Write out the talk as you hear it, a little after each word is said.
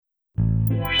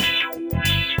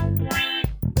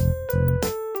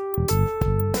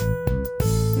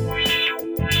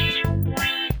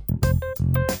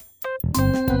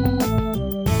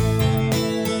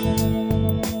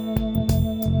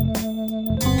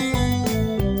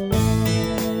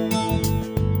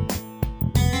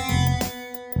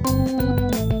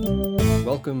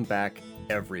welcome back,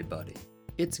 everybody.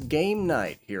 It's game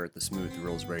night here at the Smooth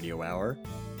Thrills Radio Hour.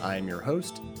 I am your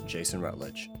host, Jason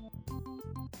Rutledge.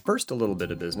 First, a little bit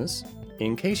of business.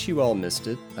 In case you all missed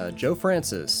it, Joe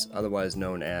Francis, otherwise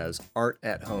known as Art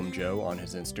at Home Joe on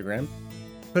his Instagram,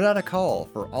 put out a call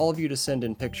for all of you to send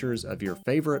in pictures of your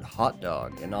favorite hot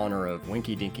dog in honor of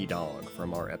Winky Dinky Dog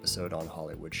from our episode on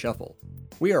Hollywood Shuffle.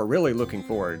 We are really looking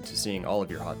forward to seeing all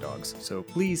of your hot dogs, so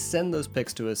please send those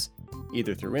pics to us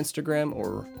either through Instagram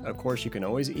or, of course, you can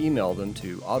always email them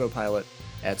to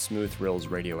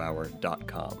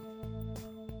autopilot@smoochthrillsradiohour.com.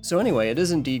 So anyway, it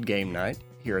is indeed game night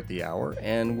here at the hour,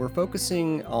 and we're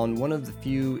focusing on one of the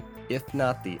few, if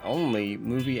not the only,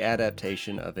 movie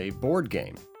adaptation of a board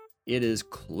game. It is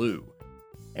Clue.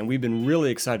 And we've been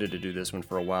really excited to do this one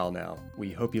for a while now.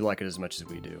 We hope you like it as much as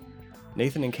we do.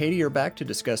 Nathan and Katie are back to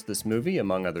discuss this movie,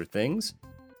 among other things.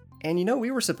 And you know, we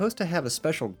were supposed to have a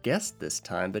special guest this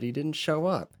time, but he didn't show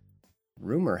up.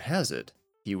 Rumor has it,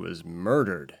 he was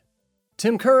murdered.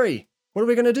 Tim Curry, what are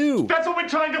we gonna do? That's what we're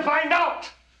trying to find out!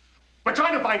 We're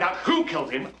trying to find out who killed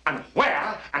him, and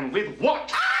where, and with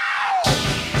what!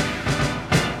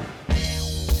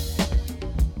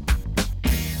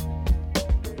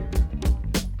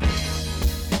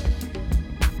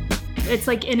 It's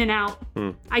like in and out.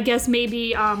 I guess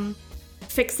maybe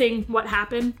fixing what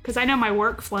happened, because I know my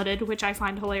work flooded, which I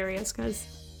find hilarious because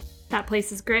that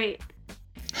place is great.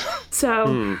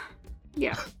 So,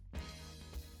 yeah.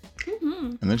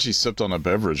 And then she sipped on a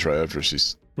beverage right after she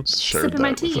shared Sipping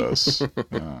my that with tea. us.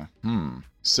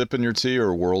 Sipping your tea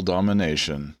or world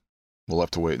domination? We'll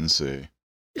have to wait and see.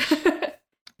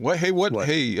 What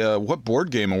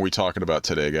board game are we talking about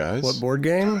today, guys? What board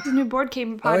game? It's a new board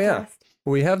game podcast. Oh, yeah.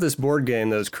 We have this board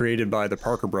game that was created by the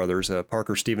Parker brothers,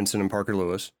 Parker Stevenson and Parker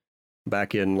Lewis,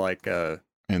 back in he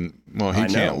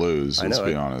can't lose, let's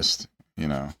be honest. You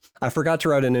know. I forgot to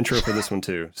write an intro for this one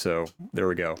too, so there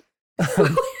we go.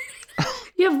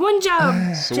 You have one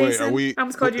job, So Jason. wait, I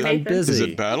almost called you I'm Nathan. busy. is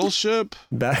it Battleship?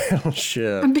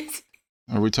 Battleship. I'm busy.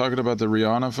 Are we talking about the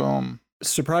Rihanna film?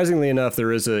 Surprisingly enough,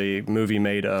 there is a movie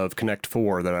made of Connect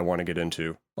 4 that I want to get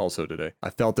into also today.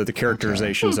 I felt that the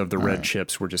characterizations of the red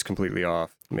chips were just completely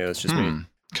off. I mean, that's just me.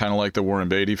 Kind of like the Warren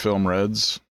Beatty film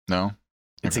Reds? No?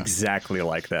 It's exactly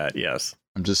like that, yes.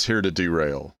 I'm just here to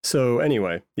derail. So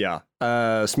anyway, yeah.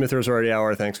 Smith Rose already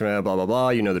hour, thanks, man, blah, blah, blah.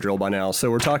 You know the drill by now. So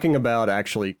we're talking about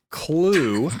actually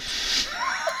Clue.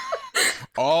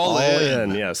 All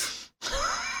in. Yes.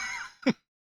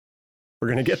 We're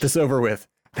going to get this over with.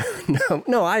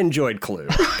 No, I enjoyed Clue.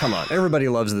 Come on. Everybody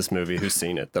loves this movie who's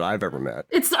seen it that I've ever met.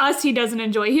 It's us he doesn't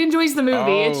enjoy. He enjoys the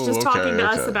movie. It's just talking to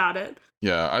us about it.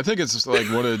 Yeah, I think it's like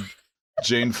one of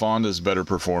Jane Fonda's better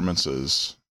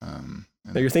performances.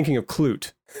 Now you're thinking of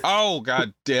Clute. Oh,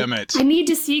 god damn it. I need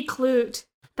to see Clute.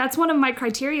 That's one of my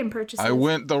Criterion purchases. I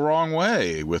went the wrong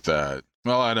way with that.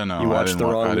 Well, I don't know. You watched the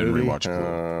wrong movie? I didn't rewatch Clue.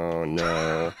 Oh,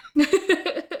 no.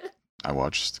 I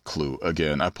watched Clue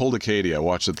again. I pulled a Katie. I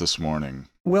watched it this morning.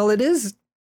 Well, it is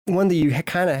one that you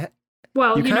kind of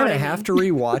have to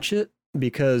rewatch it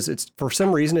because it's for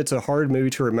some reason it's a hard movie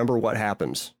to remember what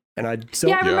happens. And I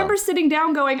remember sitting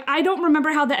down going, I don't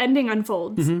remember how the ending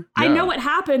unfolds. Mm-hmm. I know what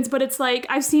happens, but it's like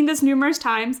I've seen this numerous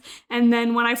times. And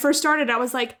then when I first started, I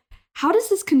was like, how does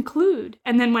this conclude?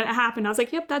 And then when it happened, I was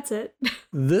like, yep, that's it.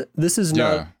 This is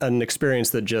not an experience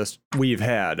that just we've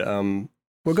had.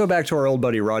 We'll go back to our old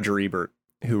buddy Roger Ebert,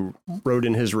 who wrote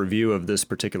in his review of this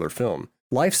particular film.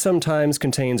 Life sometimes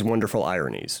contains wonderful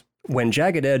ironies. When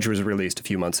Jagged Edge was released a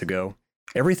few months ago,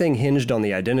 everything hinged on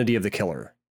the identity of the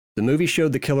killer. The movie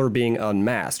showed the killer being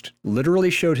unmasked, literally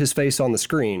showed his face on the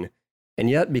screen, and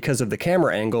yet, because of the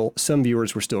camera angle, some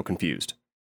viewers were still confused.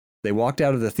 They walked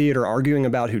out of the theater arguing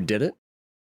about who did it,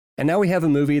 and now we have a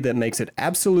movie that makes it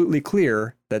absolutely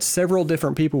clear that several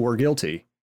different people were guilty,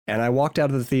 and I walked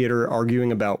out of the theater arguing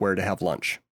about where to have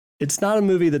lunch. It's not a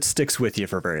movie that sticks with you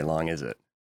for very long, is it?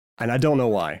 And I don't know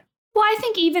why. Well, I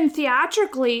think even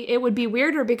theatrically, it would be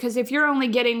weirder because if you're only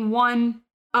getting one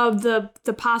of the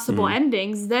possible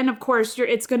endings, then of course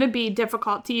it's going to be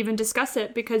difficult to even discuss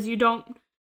it because you don't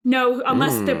know,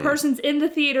 unless the person's in the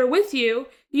theater with you,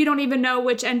 you don't even know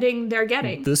which ending they're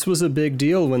getting. This was a big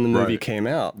deal when the movie came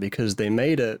out because they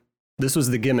made it, this was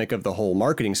the gimmick of the whole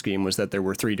marketing scheme was that there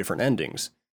were 3 different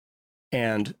endings.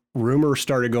 And rumors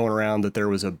started going around that there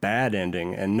was a bad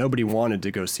ending and nobody wanted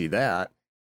to go see that.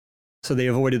 So they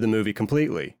avoided the movie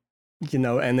completely. You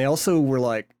know, and they also were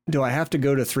like, do I have to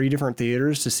go to 3 different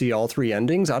theaters to see all 3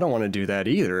 endings? I don't want to do that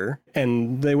either.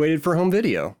 And they waited for home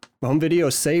video. Home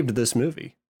video saved this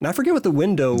movie. And I forget what the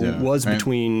window was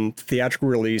between theatrical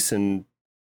release and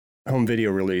home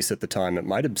video release at the time. It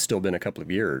might have still been a couple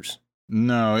of years.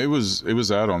 No, it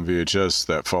was out on VHS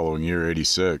that following year,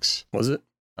 86. Was it?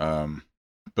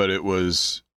 But it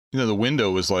was, the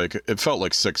window was like, it felt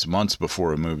like 6 months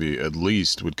before a movie at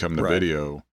least would come to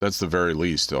video. That's the very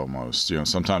least almost.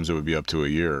 Sometimes it would be up to a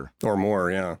year. Or more,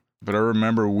 yeah. But I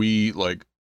remember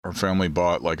our family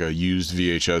bought like a used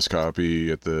VHS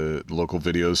copy at the local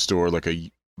video store, like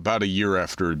about a year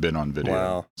after it had been on video.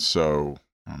 Wow. So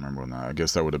I don't remember when that, I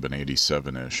guess that would have been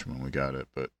 87-ish when we got it.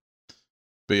 But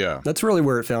yeah. That's really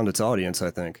where it found its audience, I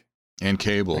think. And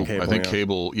cable. I think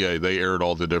cable, they aired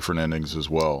all the different endings as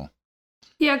well.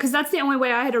 Yeah, because that's the only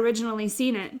way I had originally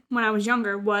seen it when I was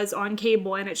younger was on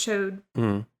cable, and it showed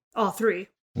all three.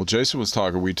 Well, Jason was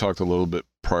we talked a little bit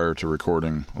prior to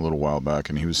recording a little while back,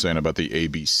 and he was saying about the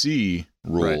ABC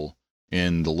rule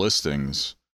in the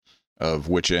listings of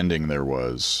which ending there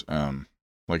was.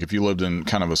 Like if you lived in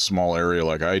kind of a small area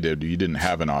like I did, you didn't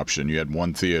have an option. You had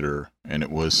one theater, and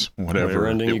it was whatever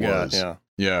ending it was.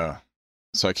 Yeah.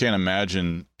 So I can't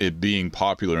imagine it being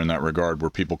popular in that regard where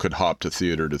people could hop to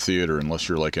theater unless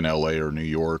you're like in LA or New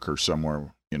York or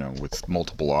somewhere, with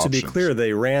multiple options. To be clear,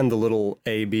 they ran the little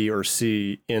A, B, or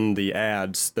C in the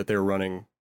ads that they're running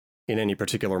in any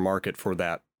particular market for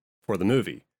the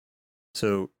movie.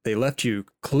 So they left you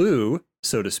clue,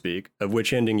 so to speak, of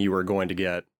which ending you were going to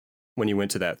get when you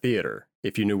went to that theater,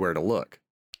 if you knew where to look.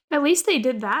 At least they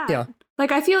did that. Yeah.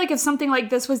 Like, I feel like if something like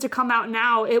this was to come out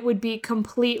now, it would be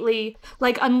completely,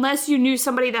 like, unless you knew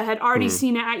somebody that had already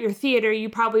seen it at your theater, you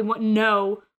probably wouldn't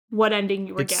know what ending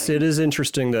you were getting. It is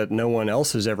interesting that no one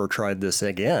else has ever tried this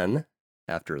again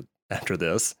after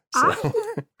this. So,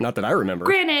 not that I remember.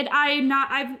 Granted,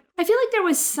 I feel like there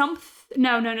was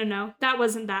no, that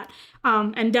wasn't that.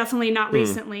 And definitely not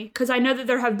recently. Because I know that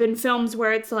there have been films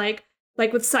where it's like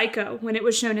with Psycho, when it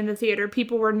was shown in the theater,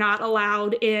 people were not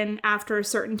allowed in after a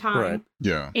certain time. Right.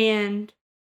 Yeah. And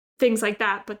things like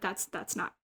that, but that's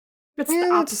not. That's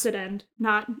the opposite end,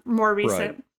 not more recent.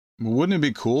 Right. Wouldn't it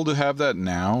be cool to have that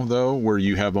now, though, where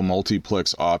you have a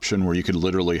multiplex option where you could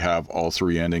literally have all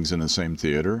three endings in the same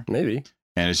theater? Maybe.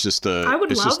 And it's just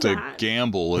a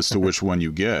gamble as to which one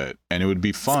you get. And it would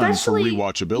be fun especially, for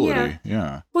rewatchability.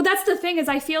 Yeah. Well, that's the thing is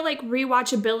I feel like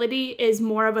rewatchability is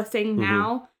more of a thing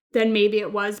now than maybe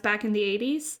it was back in the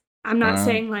 80s. I'm not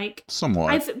saying like...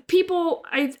 Somewhat. I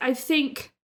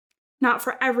think, not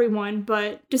for everyone,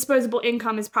 but disposable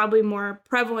income is probably more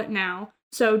prevalent now.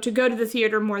 So to go to the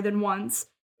theater more than once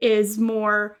is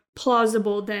more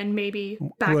plausible than maybe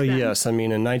back then. Well, yes. I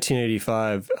mean, in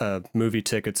 1985, movie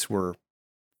tickets were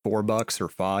 $4 or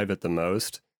 $5 at the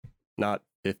most, not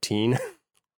 15,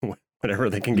 whatever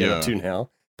they can get up to now.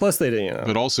 Plus, they didn't.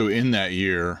 But also in that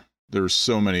year, there's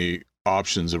so many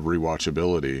options of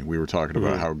rewatchability. We were talking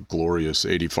about how glorious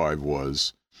 85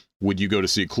 was. Would you go to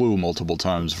see Clue multiple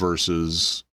times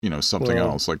versus, something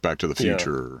else like Back to the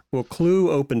Future? Yeah. Well,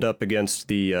 Clue opened up against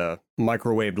the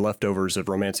microwaved leftovers of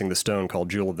Romancing the Stone called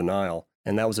Jewel of the Nile,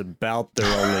 and that was about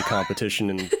their only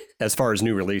competition as far as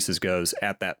new releases goes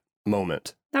at that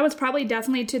moment. That was probably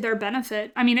definitely to their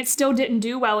benefit. I mean, it still didn't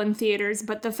do well in theaters,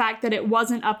 but the fact that it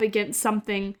wasn't up against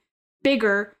something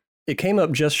bigger... It came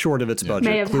up just short of its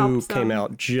budget. Clue came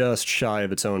out just shy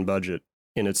of its own budget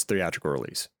in its theatrical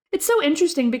release. It's so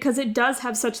interesting because it does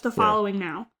have such the following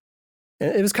now.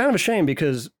 And it was kind of a shame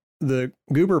because the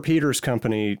Guber-Peters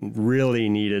Company really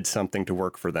needed something to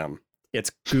work for them.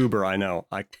 It's Guber, I know.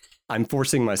 I'm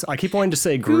forcing myself. I keep wanting to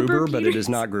say Gruber, but it is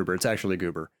not Gruber. It's actually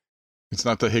Guber. It's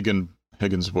not the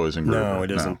Higgins Boys and Gruber. No,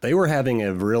 it isn't. No. They were having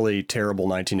a really terrible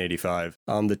 1985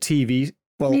 on the TV.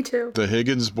 Well, me too. The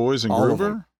Higgins Boys and all Gruber?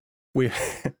 Of them.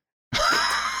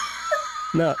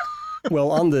 No. Well,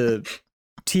 on the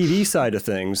TV side of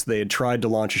things, they had tried to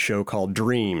launch a show called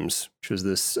Dreams, which was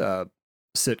this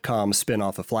sitcom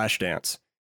spin-off of Flashdance.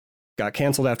 Got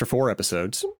canceled after 4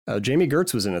 episodes. Jamie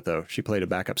Gertz was in it, though. She played a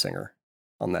backup singer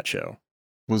on that show.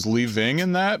 Was Lee Ving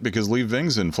in that? Because Lee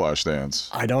Ving's in Flashdance.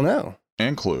 I don't know.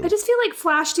 And Clue. I just feel like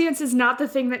Flashdance is not the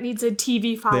thing that needs a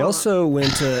TV follow-up. They also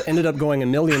ended up going $1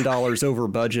 million over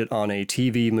budget on a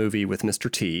TV movie with Mr.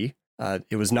 T.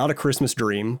 It was not A Christmas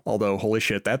Dream, although holy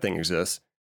shit, that thing exists.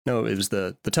 No, it was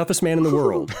the toughest man in the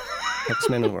world. Toughest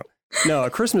man in the world. No, A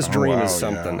Christmas Dream is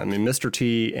something. Yeah. I mean, Mr.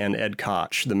 T and Ed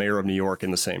Koch, the mayor of New York, in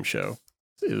the same show.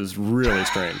 It was really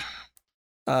strange.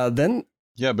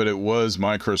 Yeah, but it was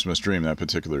my Christmas dream that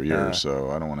particular year, so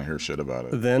I don't want to hear shit about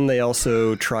it. Then they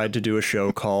also tried to do a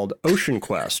show called Ocean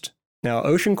Quest. Now,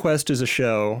 Ocean Quest is a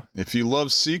show... If you love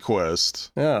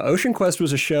Sequest... Yeah, Ocean Quest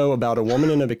was a show about a woman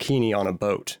in a bikini on a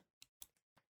boat.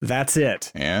 That's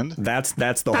it. And? That's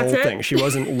the whole thing. She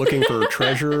wasn't looking for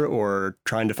treasure or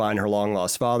trying to find her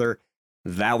long-lost father.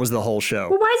 That was the whole show.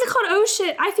 Well, why is it called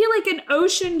Ocean? I feel like an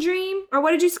ocean dream, or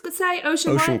what did you say?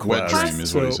 Ocean Quest. Wet dream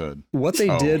is what he said. What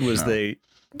they did was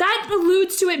that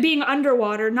alludes to it being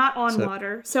underwater, not on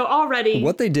water. So already.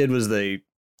 What they did was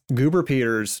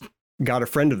Guber-Peters got a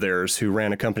friend of theirs who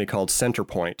ran a company called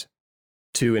Centerpoint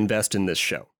to invest in this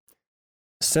show.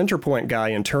 Centerpoint guy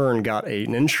in turn got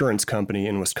an insurance company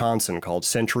in Wisconsin called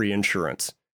Century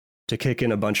Insurance to kick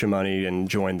in a bunch of money and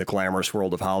join the glamorous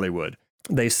world of Hollywood.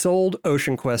 They sold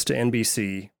Ocean Quest to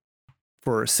NBC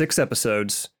for 6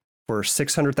 episodes for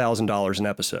 $600,000 an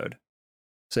episode.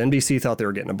 So NBC thought they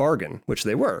were getting a bargain, which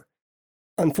they were.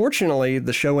 Unfortunately,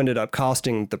 the show ended up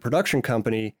costing the production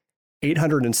company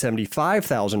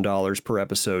 $875,000 per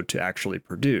episode to actually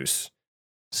produce.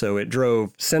 So it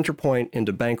drove Centerpoint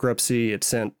into bankruptcy. It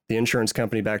sent the insurance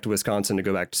company back to Wisconsin to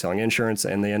go back to selling insurance,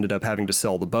 and they ended up having to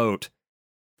sell the boat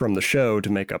from the show to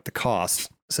make up the costs.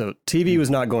 So TV was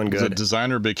not going good. Was it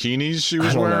designer bikinis she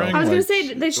was wearing? I was going to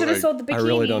say they should have sold the bikini. I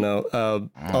really don't know.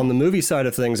 On the movie side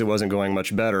of things, it wasn't going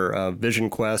much better. Vision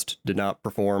Quest did not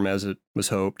perform as it was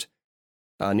hoped.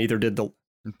 Neither did the...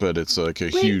 But it's like a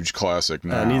huge classic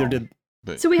now. Neither did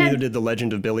The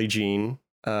Legend of Billie Jean.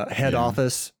 Head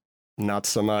Office, not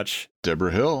so much.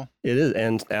 Deborah Hill. It is,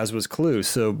 and as was Clue.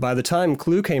 So by the time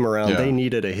Clue came around, they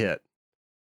needed a hit.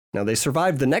 Now, they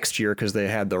survived the next year because they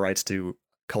had the rights to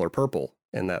Color Purple,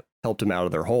 and that helped them out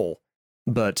of their hole.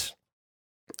 But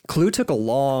Clue took a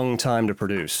long time to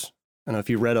produce. I don't know if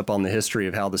you read up on the history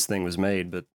of how this thing was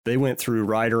made, but they went through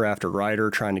writer after writer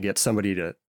trying to get somebody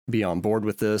to be on board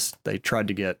with this. They tried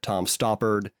to get Tom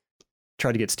Stoppard,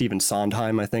 tried to get Stephen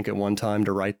Sondheim, I think, at one time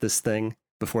to write this thing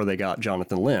before they got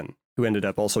Jonathan Lynn, who ended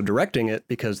up also directing it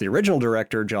because the original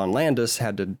director, John Landis,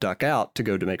 had to duck out to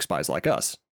go to make Spies Like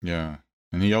Us. Yeah.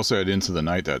 And he also had Into the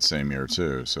Night that same year,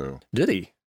 too. So did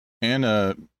he? And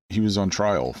he was on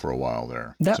trial for a while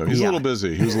there. So he's a little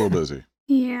busy. He was a little busy.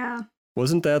 Yeah.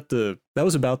 Wasn't that that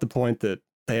was about the point that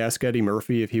they asked Eddie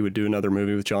Murphy if he would do another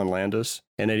movie with John Landis?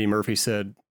 And Eddie Murphy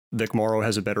said, Vic Morrow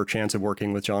has a better chance of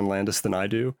working with John Landis than I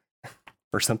do?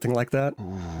 Or something like that?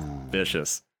 Ooh.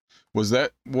 Vicious. Was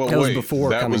that... Well, that was wait,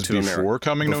 before that coming was to before America.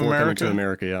 Coming to Before America? Coming to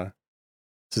America, yeah.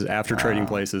 This is after Trading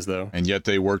Places, though. And yet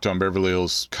they worked on Beverly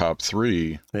Hills Cop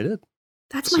 3. They did.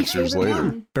 That's my 6 years favorite later.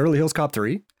 one. Beverly Hills Cop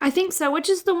 3? I think so. Which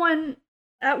is the one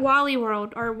at Wally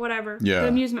World or whatever? Yeah. The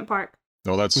amusement park.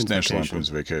 Oh, that's National Lampoon's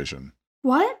Vacation.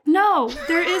 What? No.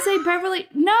 There is a Beverly...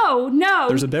 No.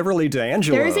 There's a Beverly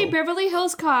D'Angelo. There is a Beverly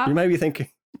Hills Cop. You might be thinking...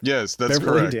 Yes, that's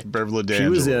correct. Beverly D'Angelo. She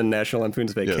was in National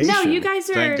Lampoon's Vacation. No, you guys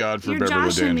are... Thank God for you're Beverly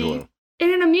joshing D'Angelo. Me.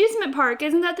 In an amusement park.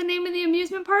 Isn't that the name of the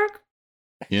amusement park?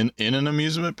 In an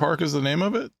amusement park is the name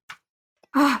of it?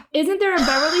 Isn't there a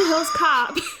Beverly Hills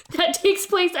Cop that takes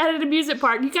place at an amusement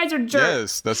park? You guys are jerks.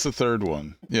 Yes, that's the third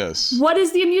one. Yes. What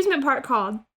is the amusement park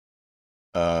called?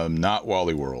 Not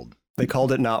Wally World. They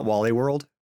called it Not Wally World?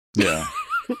 Yeah.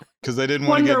 Because they didn't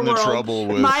want to get into trouble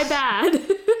with... My bad.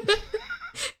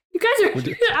 You guys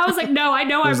are... I was like, no, I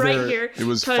know I'm right here. It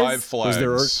was Five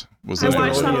Flags. Was there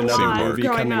watched that a another lot movie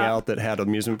growing coming up. out that had an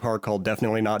amusement park called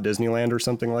Definitely Not Disneyland or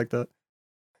something like that?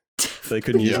 They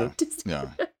couldn't use it? Yeah.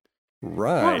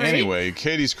 Right. Anyway,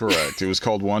 Katie's correct. It was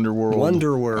called Wonder World.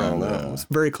 Wonder World. It's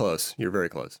very close. You're very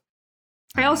close.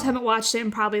 I also haven't watched it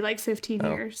in probably like 15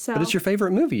 years. So. But it's your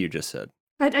favorite movie, you just said.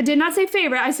 I did not say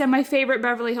favorite. I said my favorite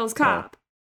Beverly Hills Cop.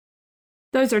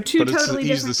 Those are two totally different things.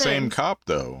 He's the same cop,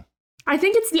 though. I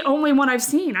think it's the only one I've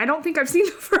seen. I don't think I've seen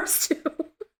the first two.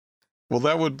 Well,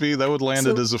 that would land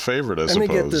it as a favorite, I suppose. Let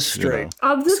me get this straight.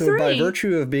 Of the three. By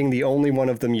virtue of being the only one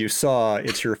of them you saw,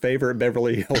 it's your favorite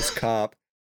Beverly Hills Cop.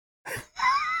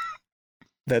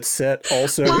 That's set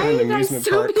also in an amusement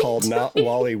park called Not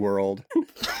Wally World.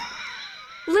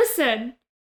 Listen,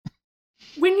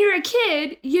 when you're a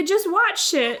kid, you just watch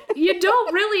shit. You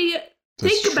don't really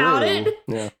think about it.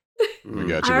 Yeah. We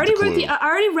got you. I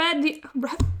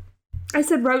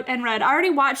already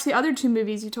watched the other two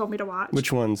movies you told me to watch.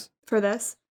 Which ones? For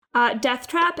this. Death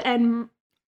Trap and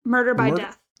Murder by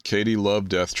Death. Katie loved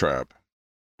Death Trap.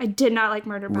 I did not like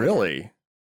Murder by Death. Really?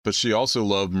 But she also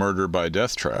loved Murder by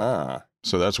Death Trap.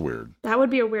 So that's weird. That would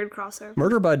be a weird crossover.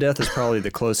 Murder by Death is probably the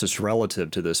closest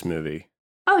relative to this movie.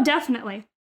 Oh, definitely.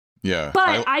 Yeah.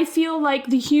 But I feel like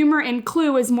the humor in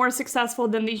Clue is more successful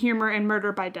than the humor in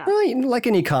Murder by Death. Well, like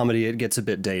any comedy, it gets a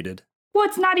bit dated. Well,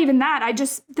 it's not even that.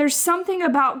 There's something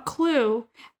about Clue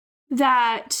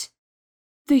that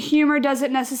the humor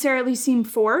doesn't necessarily seem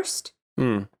forced.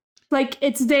 Like,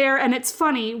 it's there and it's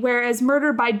funny, whereas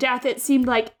Murder by Death, it seemed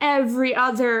like every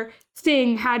other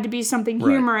thing had to be something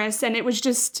humorous, and it was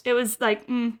like...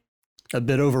 A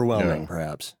bit overwhelming,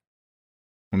 perhaps.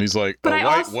 When he's like, But a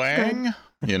white wang,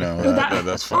 you know,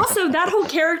 that's fun. Also, that whole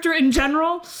character in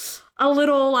general, a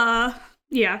little,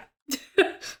 yeah.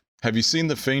 Have you seen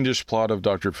the fiendish plot of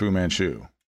Dr. Fu Manchu?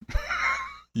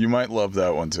 You might love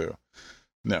that one too.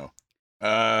 No.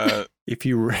 If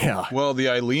you, yeah. Well, the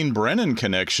Eileen Brennan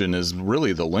connection is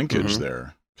really the linkage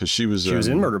there, because she was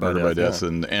in Murder by Death,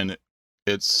 yeah. and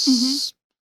it's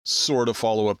sort of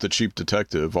follow up The Cheap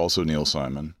Detective, also Neil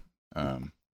Simon.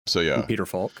 So yeah, and Peter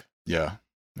Falk. Yeah.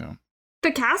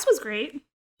 The cast was great.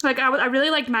 Like I really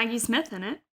liked Maggie Smith in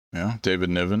it. Yeah, David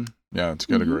Niven. Yeah, it's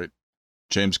got a great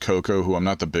James Coco, who I'm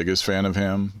not the biggest fan of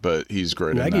him, but he's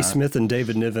great. Maggie Smith and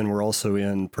David Niven were also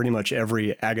in pretty much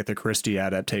every Agatha Christie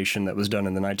adaptation that was done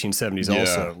in the 1970s. Yeah.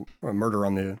 Also, Murder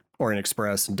on the Orient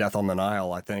Express and Death on the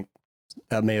Nile. I think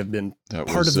that may have been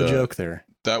part of the joke there.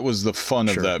 That was the fun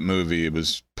of that movie. It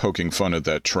was poking fun at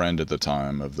that trend at the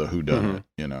time of the whodunit,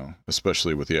 you know,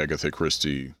 especially with the Agatha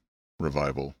Christie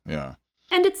revival. Yeah.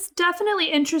 And it's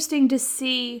definitely interesting to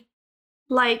see,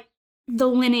 like, the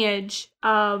lineage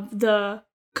of the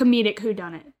comedic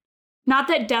whodunit. Not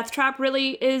that Death Trap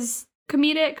really is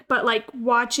comedic, but like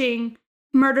watching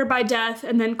Murder by Death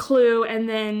and then Clue and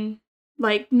then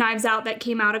like Knives Out that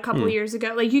came out a couple years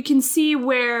ago. Like you can see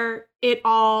where it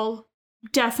all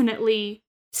definitely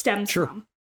stems from.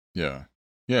 Yeah.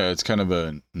 Yeah, it's kind of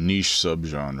a niche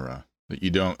subgenre that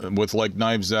you don't, with like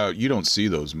Knives Out, you don't see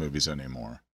those movies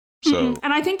anymore. So,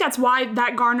 and I think that's why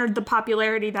that garnered the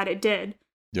popularity that it did.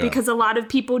 Yeah. Because a lot of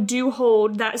people do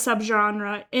hold that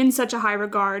subgenre in such a high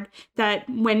regard that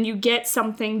when you get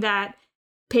something that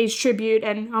pays tribute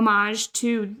and homage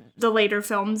to the later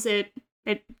films, it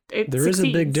There is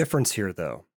a big difference here,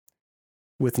 though.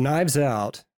 With Knives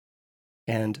Out,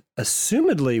 and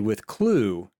assumedly with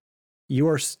Clue,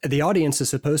 the audience is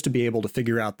supposed to be able to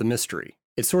figure out the mystery.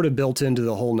 It's sort of built into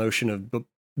the whole notion of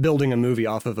building a movie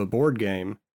off of a board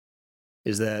game,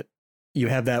 is that you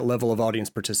have that level of audience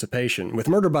participation. With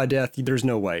Murder by Death, there's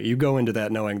no way. You go into that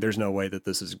knowing there's no way that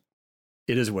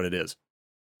it is what it is.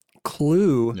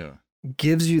 Clue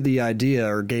gives you the idea,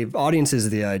 or gave audiences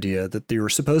the idea, that they were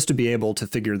supposed to be able to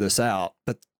figure this out,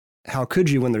 but how could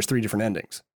you when there's 3 different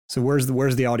endings? So where's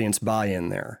the audience buy-in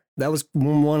there? That was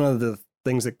one of the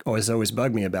things that always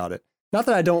bugged me about it. Not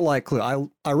that I don't like Clue.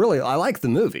 I like the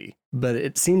movie, but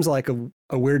it seems like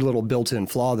a weird little built-in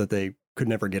flaw that they could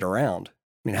never get around.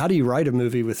 I mean, how do you write a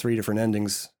movie with 3 different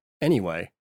endings anyway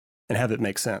and have it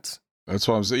make sense? That's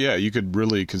what I'm saying. Yeah, you could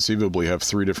really conceivably have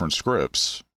 3 different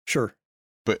scripts. Sure.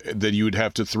 But then you would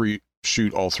have to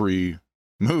shoot all 3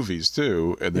 movies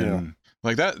too. And then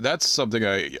like that's something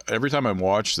every time I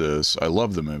watch this, I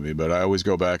love the movie, but I always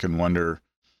go back and wonder,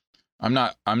 I'm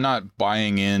not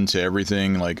buying into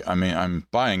everything. Like, I mean, I'm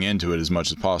buying into it as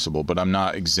much as possible, but I'm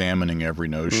not examining every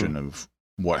notion of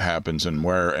what happens and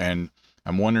where. And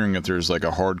I'm wondering if there's like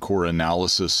a hardcore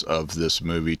analysis of this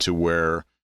movie to where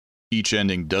each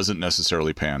ending doesn't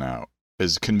necessarily pan out.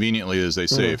 As conveniently as they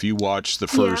say, if you watch the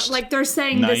first like they're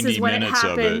saying this is when it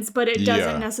happens, but it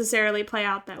doesn't necessarily play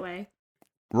out that way.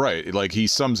 Right. Like he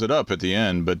sums it up at the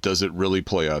end, but does it really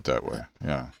play out that way?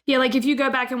 Yeah. Yeah, like if you go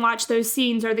back and watch those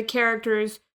scenes, or the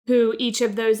characters who each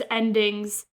of those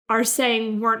endings are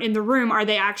saying weren't in the room, are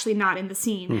they actually not in the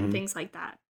scene and things like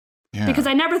that? Yeah. Because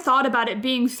I never thought about it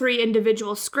being 3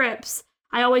 individual scripts.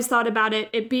 I always thought about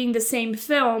it being the same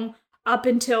film up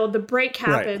until the break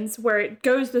happens, where it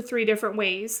goes the 3 different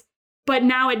ways. But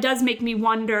now it does make me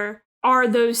wonder, are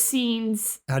those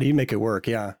scenes... How do you make it work?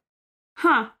 Yeah.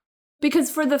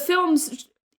 Because for the films,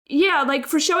 like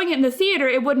for showing it in the theater,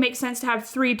 it would make sense to have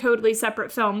 3 totally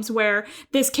separate films where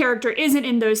this character isn't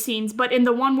in those scenes. But in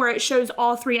the one where it shows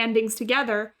all 3 endings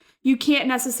together, you can't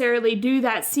necessarily do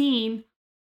that scene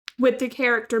with the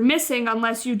character missing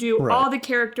unless you do all the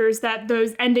characters that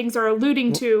those endings are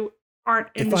alluding to aren't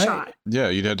in the shot. Yeah,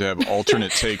 you'd have to have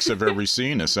alternate takes of every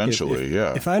scene, essentially.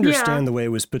 If I understand the way it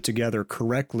was put together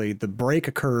correctly, the break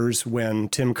occurs when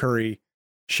Tim Curry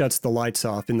shuts the lights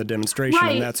off in the demonstration,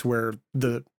 and that's where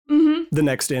the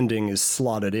next ending is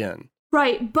slotted in.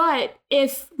 Right, but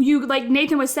if you, like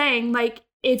Nathan was saying, like,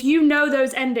 if you know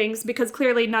those endings, because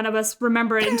clearly none of us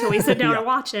remember it until we sit down and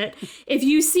watch it, if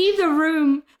you see the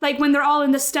room, like when they're all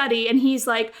in the study and he's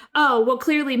like, oh, well,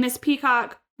 clearly Miss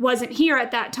Peacock wasn't here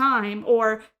at that time,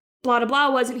 or blah, blah, blah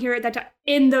wasn't here at that time.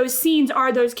 In those scenes,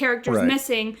 are those characters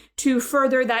missing to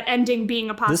further that ending being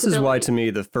a possibility? This is why, to me,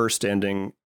 the first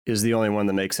ending is the only one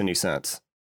that makes any sense.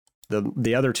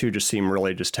 The other 2 just seem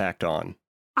really just tacked on.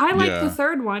 I like the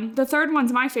third one. The third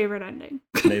one's my favorite ending.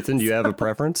 Nathan, do you have a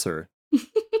preference, or?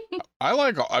 I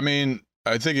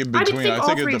think in between, I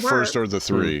think the first or the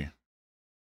 3.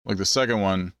 Like the second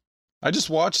one, I just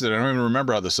watched it. I don't even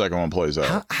remember how the second one plays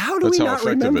out. How do we not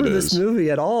remember this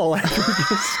movie at all?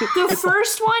 The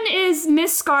first one is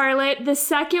Miss Scarlet, the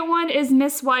second one is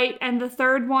Miss White, and the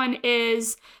third one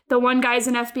is the one guy's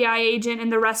an FBI agent,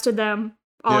 and the rest of them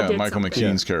all did Michael something.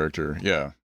 McKean's character.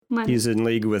 Yeah. He's in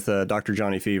league with Dr.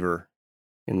 Johnny Fever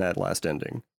in that last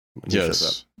ending.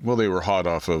 Yes. Well, they were hot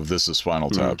off of This Is Spinal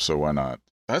Tap, so why not?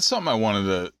 That's something I wanted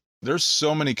to... There's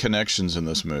so many connections in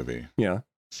this movie. Yeah.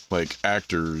 Like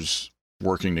actors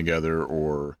working together,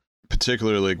 or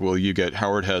particularly, well, you get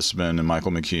Howard Hessman and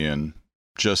Michael McKean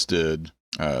just did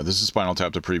This Is Spinal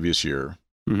Tap the previous year.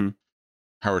 Mm-hmm.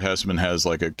 Howard Hessman has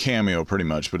like a cameo pretty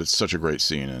much, but it's such a great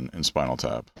scene in Spinal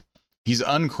Tap. He's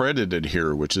uncredited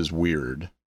here, which is weird,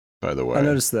 by the way. I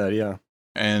noticed that, yeah.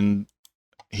 And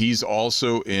he's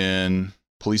also in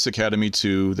Police Academy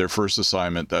 2, their first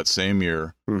assignment that same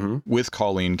year, with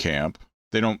Colleen Camp.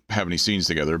 They don't have any scenes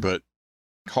together, but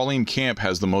Colleen Camp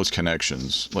has the most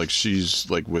connections. Like, she's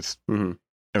like with, or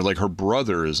like her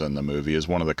brother is in the movie as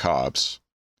one of the cops,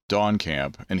 Don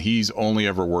Camp, and he's only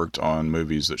ever worked on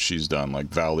movies that she's done, like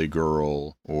Valley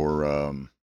Girl or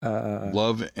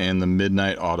Love and the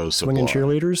Midnight Auto Supply. Swinging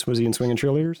Cheerleaders? Was he in Swinging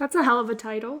Cheerleaders? That's a hell of a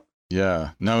title.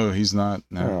 Yeah. No, he's not.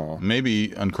 No. Maybe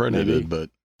uncredited, but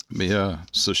yeah.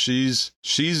 So she's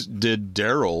did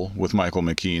Daryl with Michael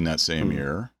McKean that same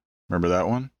year. Remember that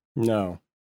one? No.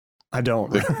 I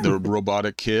don't. The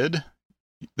robotic kid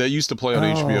that used to play on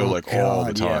HBO like all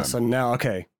the time. Yes, and now,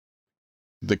 okay.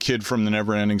 The kid from the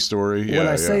Never-Ending Story. When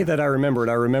I say that I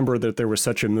remember that there was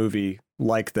such a movie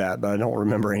like that, but I don't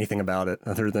remember anything about it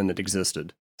other than it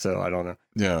existed. So I don't know.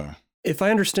 Yeah. If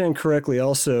I understand correctly,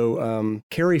 also,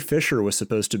 Carrie Fisher was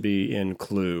supposed to be in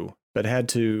Clue, but had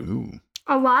to... Ooh.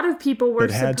 A lot of people were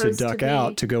supposed to duck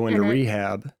out to go into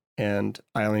rehab, and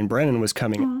Eileen Brennan was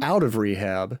coming out of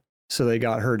rehab, so they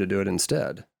got her to do it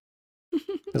instead.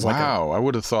 Wow, I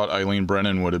would have thought Eileen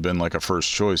Brennan would have been like a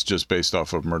first choice just based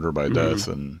off of Murder by Death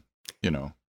and, you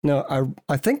know. No,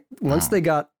 I think once they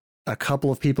got a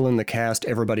couple of people in the cast,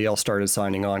 everybody else started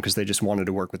signing on because they just wanted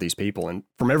to work with these people. And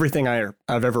from everything I've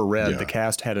ever read, the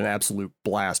cast had an absolute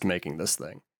blast making this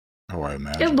thing. Oh, I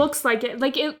imagine. It looks like it.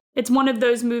 Like it's one of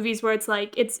those movies where it's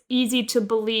like, it's easy to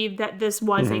believe that this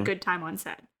was a good time on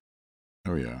set.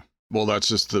 Oh, yeah. Well, that's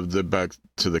just the back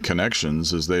to the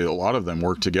connections is a lot of them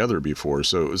worked together before.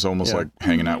 So it was almost like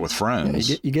hanging out with friends.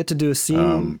 Yeah, you get to do a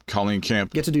scene. Colleen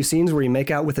Camp. Get to do scenes where you make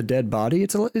out with a dead body.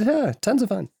 It's tons of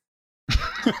fun.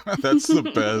 That's the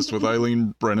best with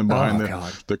Eileen Brennan behind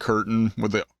the curtain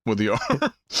with the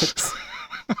arm.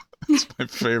 It's my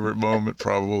favorite moment,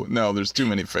 probably. No, there's too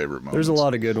many favorite moments. There's a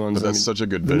lot of good ones. But that's such a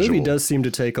good visual. The movie does seem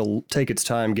to take its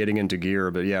time getting into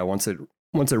gear, but yeah, once it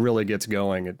really gets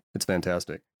going, it's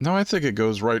fantastic. No, I think it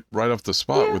goes right off the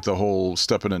spot with the whole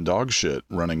stepping in dog shit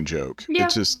running joke. Yeah.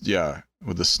 It's just,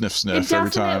 with the sniff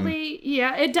every time.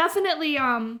 Yeah, it definitely,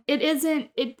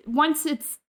 once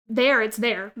it's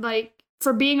there. Like,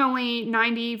 for being only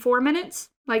 94 minutes,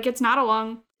 like, it's not a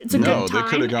long, it's a good time. No, they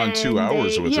could have gone 2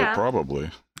 hours with it, probably.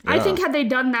 Yeah. I think had they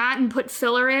done that and put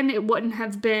filler in, it wouldn't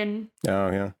have been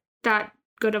that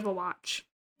good of a watch.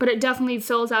 But it definitely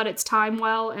fills out its time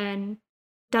well and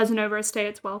doesn't overstay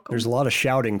its welcome. There's a lot of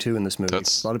shouting, too, in this movie.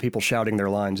 A lot of people shouting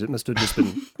their lines. It must have just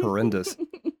been horrendous.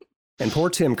 And poor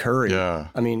Tim Curry. Yeah.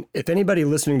 I mean, if anybody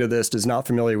listening to this is not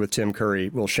familiar with Tim Curry,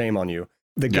 well, shame on you.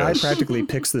 The guy practically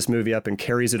picks this movie up and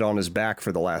carries it on his back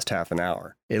for the last half an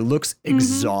hour. It looks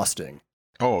exhausting.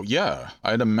 Oh, yeah.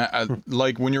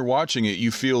 Like, when you're watching it, you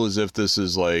feel as if this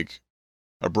is like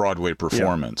a Broadway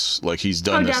performance. Yeah. Like, he's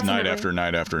done this night after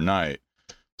night after night.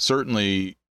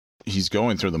 Certainly, he's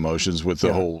going through the motions with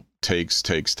the whole takes.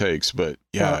 But,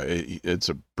 it's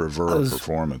a bravura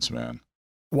performance, man.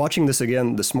 Watching this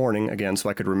again this morning, so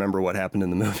I could remember what happened in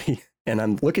the movie. And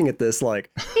I'm looking at this like,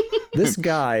 this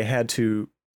guy had to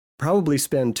probably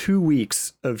spend 2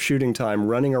 weeks of shooting time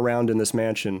running around in this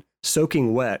mansion,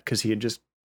 soaking wet, because he had just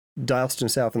doused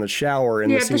himself in the shower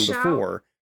in the scene before.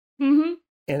 Mm-hmm.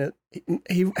 And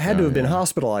he had to have been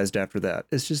hospitalized after that.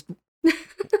 It's just...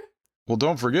 Well,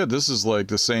 don't forget, this is like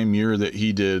the same year that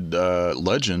he did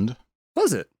Legend.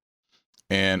 Was it?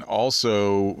 And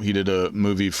also, he did a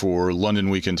movie for London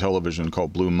Weekend Television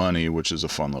called Blue Money, which is a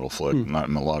fun little flick. Not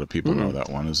a lot of people know that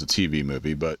one. It's a TV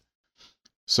movie. But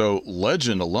so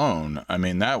Legend alone, I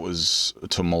mean, that was a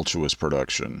tumultuous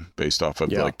production based off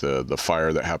of like the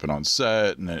fire that happened on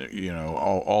set and,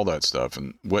 all that stuff.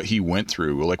 And what he went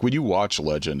through, like when you watch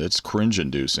Legend, it's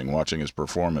cringe-inducing watching his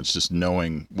performance, just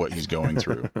knowing what he's going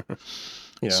through.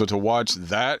 So to watch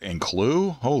that and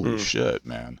Clue, holy shit,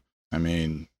 man. I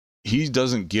mean... he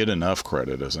doesn't get enough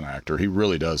credit as an actor. He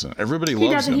really doesn't. Everybody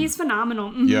loves him. He's phenomenal.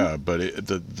 Mm-hmm. Yeah, but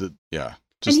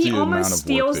just and he the almost amount of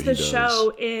steals work the that he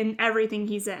show does. in everything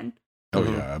he's in. Oh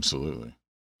yeah, absolutely.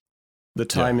 The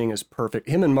timing is perfect.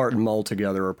 Him and Martin Mull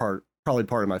together are probably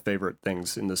part of my favorite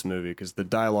things in this movie because the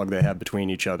dialogue they have between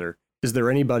each other. Is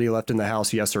there anybody left in the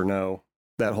house? Yes or no?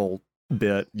 That whole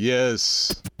bit.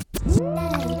 Yes. All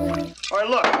right,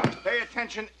 look. Pay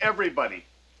attention, everybody.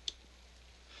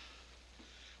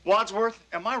 Wadsworth,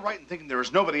 am I right in thinking there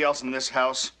is nobody else in this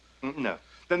house? No.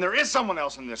 Then there is someone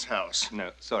else in this house.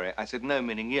 No, sorry. I said no,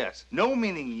 meaning yes. No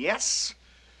meaning yes?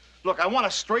 Look, I want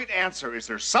a straight answer. Is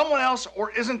there someone else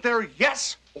or isn't there?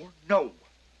 Yes or no?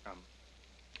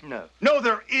 No. No,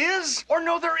 there is or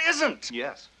no, there isn't?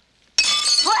 Yes.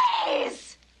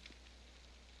 Please!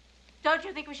 Don't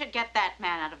you think we should get that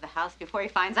man out of the house before he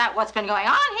finds out what's been going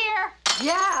on here?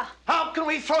 Yeah. How can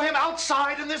we throw him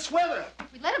outside in this weather?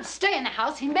 If we let him stay in the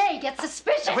house, he may get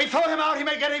suspicious. If we throw him out, he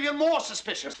may get even more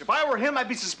suspicious. If I were him, I'd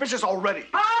be suspicious already.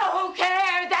 Oh, who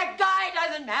cares? That guy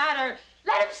doesn't matter.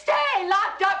 Let him stay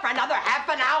locked up for another half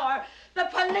an hour. The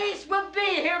police will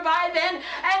be here by then,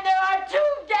 and there are 2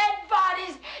 dead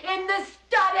bodies in the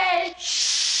study.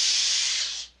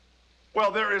 Shh. Well,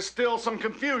 there is still some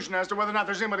confusion as to whether or not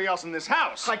there's anybody else in this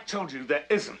house. I told you there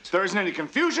isn't. There isn't any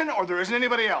confusion or there isn't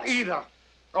anybody else? Either.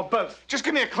 Or both. Just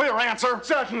give me a clear answer.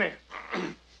 Certainly.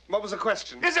 What was the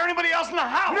question? Is there anybody else in the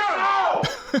house?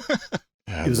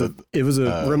 No! It was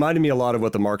reminded me a lot of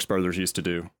what the Marx Brothers used to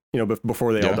do,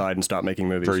 before they all died and stopped making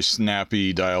movies. Very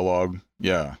snappy dialogue.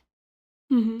 Yeah.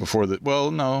 Mm-hmm.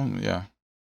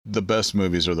 The best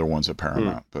movies are the ones at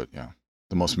Paramount, but yeah,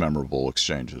 the most memorable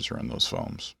exchanges are in those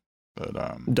films. But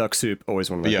Duck Soup, always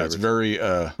one of my favorites. it's very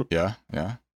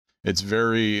it's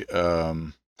very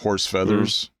horse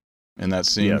feathers in that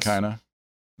scene, kind of,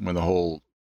 when the whole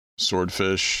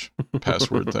swordfish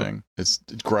password thing. It's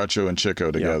Groucho and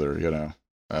Chico together,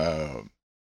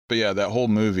 but yeah, that whole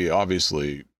movie,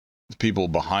 obviously the people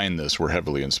behind this were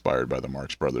heavily inspired by the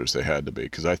Marx Brothers. They had to be,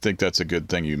 because I think that's a good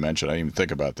thing you mentioned. I didn't even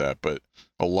think about that, but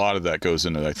a lot of that goes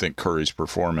into, I think, Curry's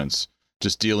performance,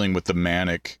 just dealing with the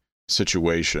manic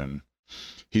situation.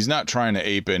 He's not trying to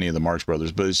ape any of the Marx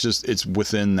Brothers, but it's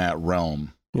within that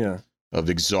realm of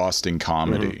exhausting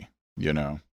comedy,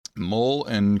 Mull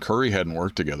and Curry hadn't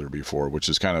worked together before, which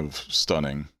is kind of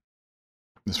stunning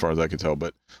as far as I could tell.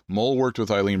 But Mull worked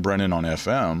with Eileen Brennan on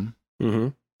FM. Mm-hmm.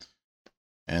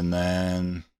 And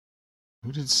then,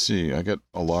 who did see? I got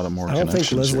a lot of more connections. I don't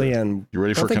think Leslie Ann. You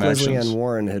ready for connections? Leslie Ann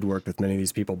Warren had worked with many of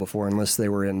these people before, unless they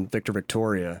were in Victor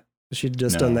Victoria. She'd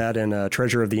just done that in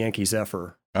Treasure of the Yankee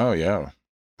Zephyr. Oh, yeah.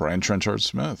 Brian Trenchard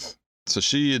Smith. So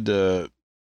she had, I'm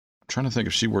trying to think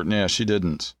if she worked. Yeah, she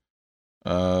didn't.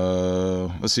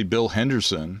 Let's see. Bill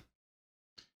Henderson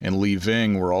and Lee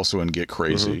Ving were also in Get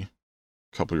Crazy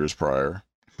a couple years prior.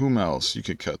 Whom else? You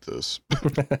could cut this.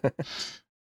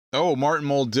 Oh, Martin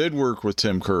Mull did work with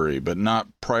Tim Curry, but not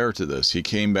prior to this. He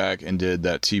came back and did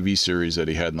that TV series that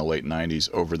he had in the late 90s,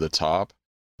 Over the Top,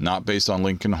 not based on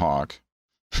Lincoln Hawk,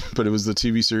 but it was the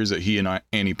TV series that he and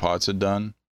Annie Potts had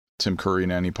done. Tim Curry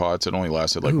and Annie Potts. It only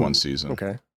lasted like one season.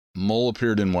 Okay. Mull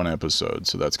appeared in one episode,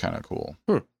 so that's kind of cool.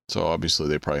 So obviously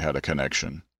they probably had a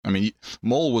connection. I mean,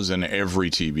 Mull was in every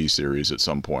TV series at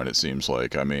some point, it seems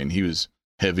like. I mean, he was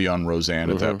heavy on Roseanne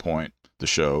at that point. The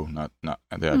show, not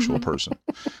the actual person.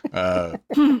 But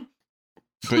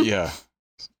yeah,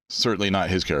 certainly not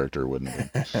his character, wouldn't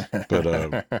it?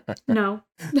 But no.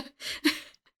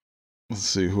 Let's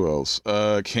see who else.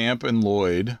 Camp and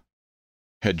Lloyd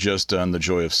had just done The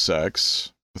Joy of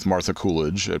Sex with Martha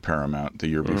Coolidge at Paramount the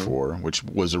year before, which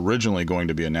was originally going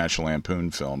to be a National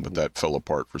Lampoon film, but that fell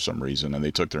apart for some reason, and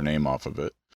they took their name off of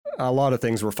it. A lot of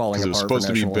things were falling apart. It was supposed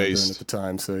to be based at the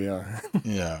time, so yeah.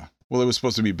 Yeah. Well, it was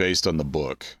supposed to be based on the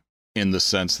book, in the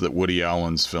sense that Woody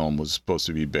Allen's film was supposed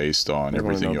to be based on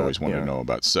everything you always wanted to know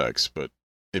about sex, but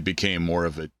it became more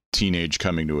of a teenage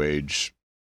coming to age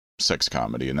sex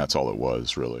comedy, and that's all it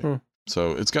was, really.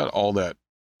 So it's got all that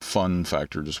fun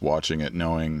factor just watching it,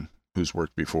 knowing who's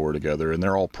worked before together, and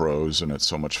they're all pros, and it's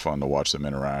so much fun to watch them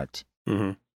interact.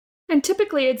 And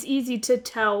typically it's easy to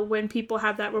tell when people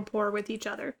have that rapport with each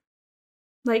other.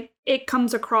 Like, it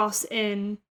comes across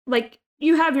in, like,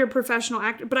 you have your professional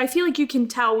actor, but I feel like you can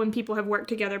tell when people have worked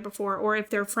together before, or if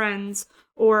they're friends,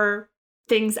 or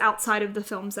things outside of the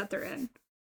films that they're in.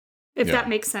 If that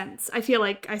makes sense. I feel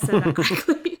like I said that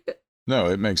correctly. No,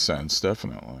 it makes sense,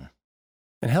 definitely.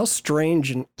 And how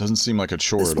strange. And doesn't seem like a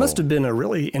chore at all. This must have been a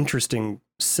really interesting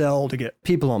sell to get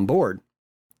people on board.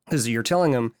 Because you're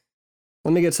telling them,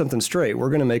 let me get something straight. We're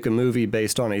going to make a movie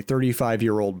based on a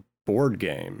 35-year-old board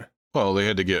game. Well, they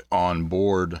had to get on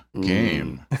board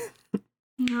game.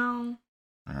 No.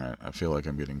 All right. I feel like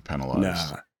I'm getting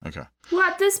penalized. Nah. Okay. Well,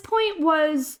 at this point,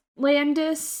 was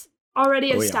Landis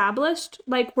already established?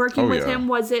 Like, working with him,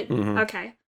 was it?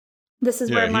 Okay. This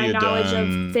is where my knowledge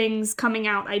of things coming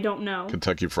out, I don't know.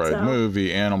 Kentucky Fried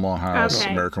Movie, Animal House,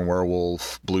 American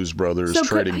Werewolf, Blues Brothers,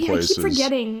 Trading Places. I keep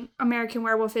forgetting American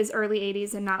Werewolf is early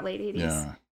 80s and not late 80s.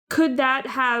 Yeah. Could that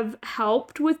have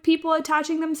helped with people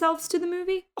attaching themselves to the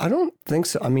movie? I don't think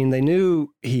so. I mean, they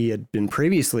knew he had been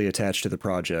previously attached to the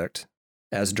project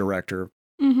as director.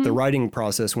 The writing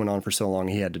process went on for so long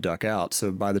he had to duck out.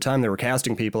 So by the time they were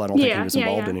casting people, I don't think he was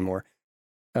involved anymore.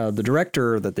 The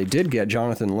director that they did get,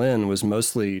 Jonathan Lynn, was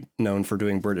mostly known for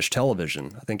doing British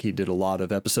television. I think he did a lot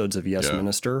of episodes of Yes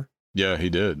Minister. Yeah, he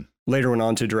did. Later went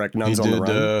on to direct Nuns on the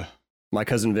Run. My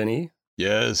Cousin Vinny.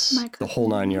 Yes. The whole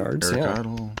 9 yards. Eric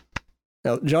Idle.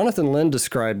 Now, Jonathan Lynn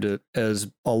described it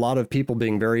as a lot of people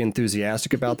being very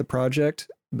enthusiastic about the project,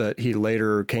 but he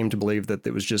later came to believe that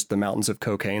it was just the mountains of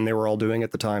cocaine they were all doing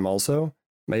at the time also.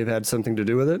 May have had something to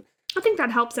do with it. I think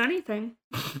that helps anything.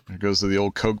 It goes to the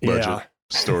old Coke budget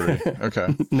story.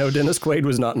 Okay. No, Dennis Quaid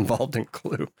was not involved in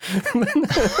Clue.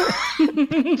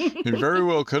 He very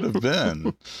well could have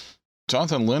been.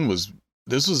 Jonathan Lynn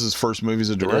this was his first movie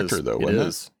as a director, though,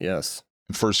 wasn't it? Yes.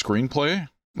 First screenplay,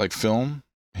 like film.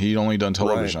 He'd only done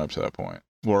television up to that point.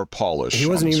 Or polish. He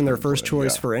wasn't even their first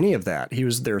choice for any of that. He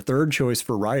was their third choice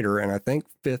for writer, and I think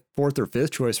fourth or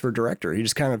fifth choice for director. He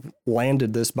just kind of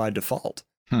landed this by default.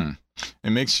 It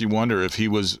makes you wonder if he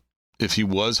was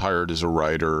hired as a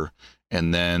writer,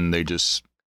 and then they just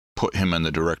put him in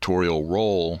the directorial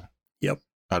role. Yep.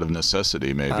 Out of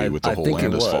necessity, maybe, with the whole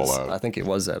Landis fallout. I think it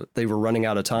was that. They were running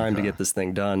out of time to get this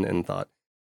thing done and thought,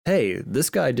 hey, this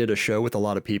guy did a show with a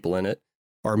lot of people in it.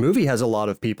 Our movie has a lot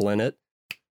of people in it.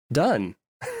 Done.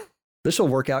 This will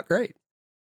work out great.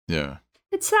 Yeah.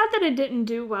 It's sad that it didn't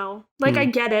do well. Like, I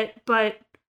get it, but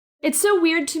it's so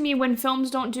weird to me when films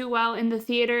don't do well in the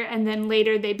theater and then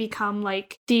later they become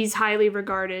like these highly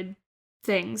regarded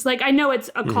things. Like, I know it's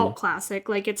a cult classic,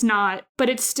 like it's not, but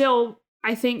it's still,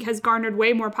 I think, has garnered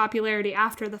way more popularity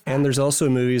after the fact. And there's also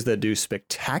movies that do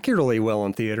spectacularly well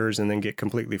in theaters and then get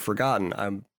completely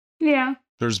forgotten. Yeah.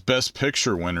 There's Best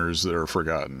Picture winners that are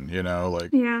forgotten, like.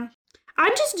 Yeah.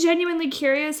 I'm just genuinely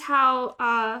curious how,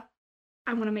 I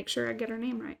want to make sure I get her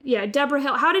name right. Yeah, Deborah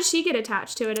Hill. How did she get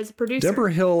attached to it as a producer?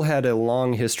 Deborah Hill had a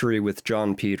long history with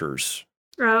John Peters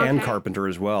and Carpenter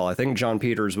as well. I think John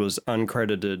Peters was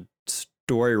uncredited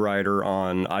story writer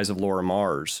on Eyes of Laura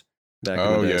Mars back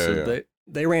in the day. So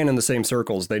they ran in the same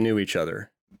circles. They knew each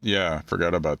other. Yeah,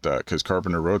 forgot about that because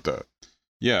Carpenter wrote that.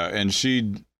 Yeah, and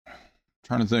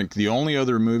trying to think, the only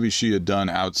other movie she had done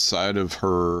outside of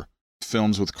her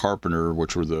films with Carpenter,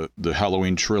 which were the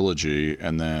Halloween trilogy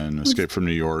and then Escape from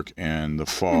New York and The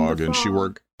Fog. And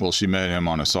she met him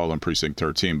on Assault on Precinct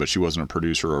 13, but she wasn't a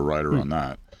producer or writer on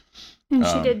that. And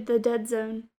she did The Dead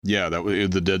Zone. Yeah,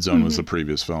 The Dead Zone was the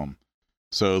previous film.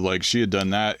 So like she had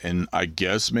done that, and I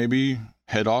guess maybe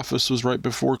Head Office was right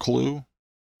before Clue.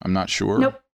 I'm not sure.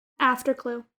 Nope, after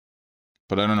Clue.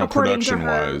 But I don't know,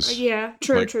 production-wise. Yeah,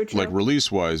 true. Like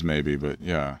release-wise, maybe, but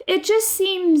yeah. It just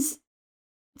seems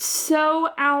so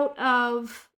out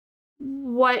of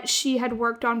what she had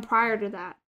worked on prior to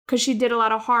that. Because she did a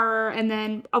lot of horror, and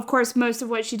then, of course, most of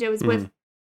what she did was with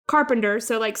Carpenter,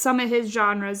 so like some of his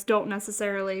genres don't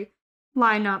necessarily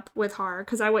line up with horror,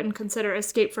 because I wouldn't consider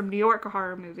Escape from New York a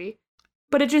horror movie.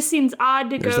 But it just seems odd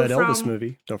to There's go that from Elvis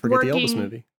movie. Don't forget the Elvis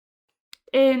movie.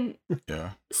 In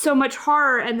so much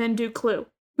horror and then do Clue.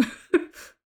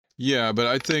 Yeah, but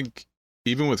I think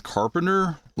even with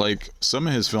Carpenter, like some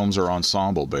of his films are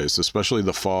ensemble based, especially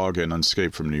The Fog and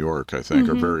Escape from New York, I think,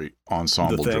 are very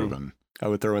ensemble driven. I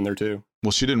would throw in there too.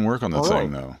 Well, she didn't work on The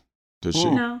Thing though. Did she?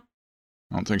 No.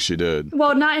 I don't think she did.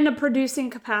 Well, not in a producing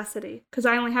capacity, because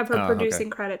I only have her producing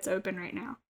credits open right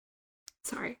now.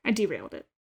 Sorry, I derailed it.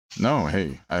 No,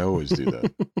 hey, I always do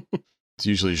that. It's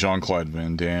usually Jean-Claude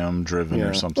Van Damme driven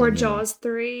or something. Or Jaws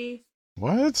 3.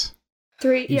 What?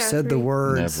 3, You said 3. the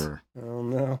words. Never. Oh,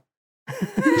 no.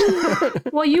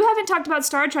 Well, you haven't talked about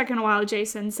Star Trek in a while,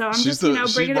 Jason, so I'm just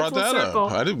bringing it full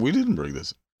circle. We didn't bring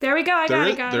this. There we go, I got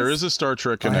it, guys. There is a Star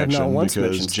Trek connection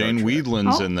because Jane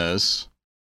Wheatland's in this,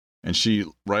 and she,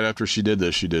 right after she did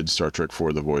this, she did Star Trek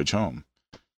 4, The Voyage Home.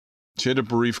 She had a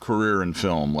brief career in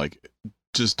film, like,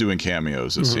 just doing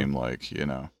cameos, it seemed like,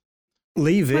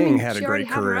 Lee Ving had a great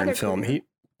career in film.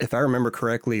 If I remember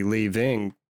correctly, Lee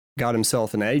Ving got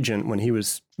himself an agent when he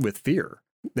was with Fear.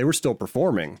 They were still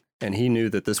performing, and he knew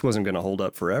that this wasn't going to hold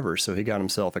up forever, so he got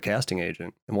himself a casting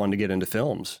agent and wanted to get into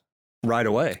films right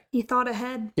away. He thought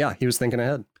ahead. Yeah, he was thinking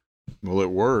ahead. Well, it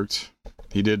worked.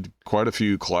 He did quite a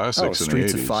few classics in the 80s.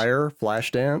 Streets of Fire,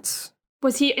 Flashdance.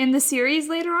 Was he in the series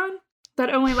later on? That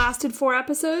only lasted 4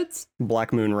 episodes?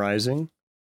 Black Moon Rising,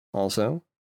 also.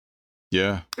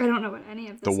 Yeah. I don't know what any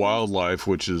of this The is. Wildlife,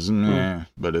 which is meh,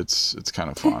 but it's kind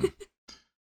of fun.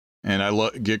 And I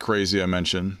Get Crazy, I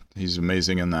mentioned. He's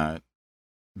amazing in that.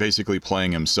 Basically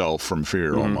playing himself from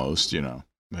Fear, almost, you know.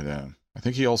 But I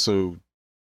think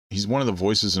he's one of the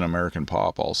voices in American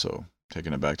Pop also,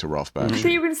 taking it back to Ralph Bakshi. I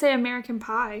thought you were going to say American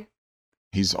Pie.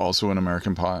 He's also in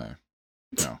American Pie.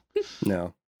 No.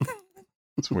 No.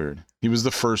 It's weird. He was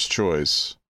the first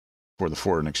choice for the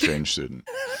foreign exchange student.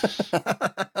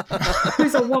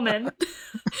 Who's a woman.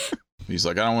 He's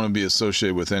like, I don't want to be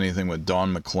associated with anything with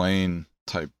Don McLean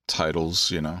type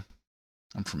titles, you know.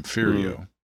 I'm from Furio.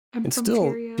 It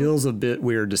still feels a bit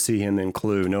weird to see him in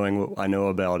Clue, knowing what I know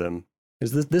about him.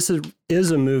 This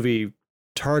is a movie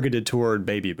targeted toward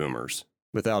baby boomers,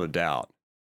 without a doubt.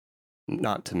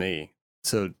 Not to me.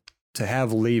 So to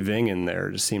have Lee Ving in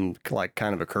there just seemed like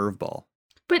kind of a curveball.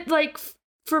 But like,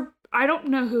 I don't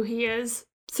know who he is,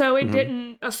 so it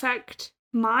didn't affect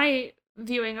my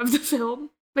viewing of the film.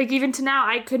 Like, even to now,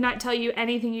 I could not tell you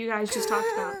anything you guys just talked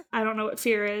about. I don't know what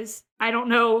Fear is. I don't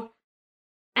know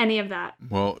any of that.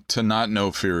 Well, to not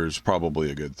know Fear is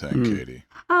probably a good thing, Katie.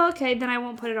 Oh, okay, then I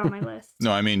won't put it on my list.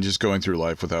 No, I mean, just going through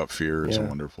life without fear is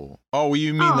wonderful. Oh,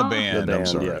 you mean the band. I'm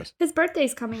sorry. Yes. His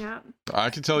birthday's coming up. I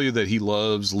can tell you that he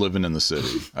loves living in the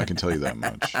city. I can tell you that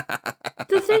much.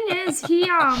 The thing is,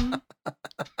 he,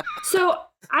 so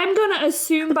I'm gonna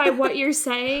assume by what you're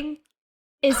saying,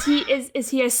 is he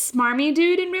a smarmy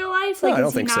dude in real life? Like, No, I don't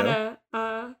is he think not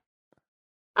so.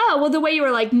 Oh, well, the way you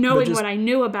were, like, knowing what I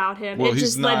knew about him, Well, it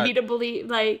just led me to believe,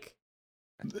 like,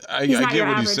 I he's not get your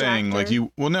what he's average saying. actor.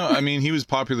 Like, I mean, he was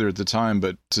popular at the time,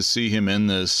 but to see him in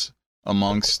this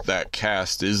amongst that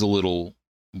cast is a little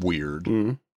weird,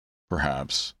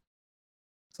 perhaps.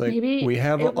 It's like, Maybe we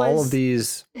have it all was of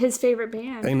these his favorite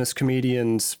band. famous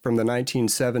comedians from the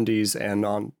 1970s and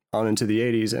on into the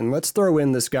 80s, and let's throw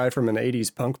in this guy from an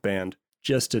 80s punk band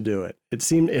just to do it.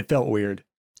 It felt weird.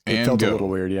 It felt a little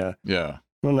weird, yeah. Yeah.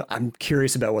 Well, I'm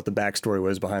curious about what the backstory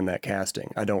was behind that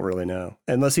casting. I don't really know.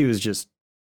 Unless he was just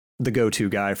the go-to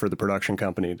guy for the production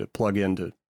company to plug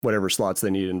into whatever slots they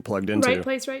needed and plugged into. Right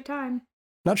place, right time.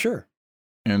 Not sure.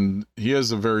 And he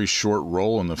has a very short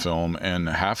role in the film, and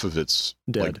half of it's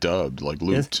Dead. like dubbed, like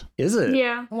looped. Is it?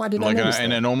 Yeah. Why did Like, I notice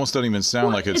and that? it almost doesn't even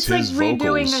sound like it's his like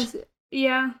vocals.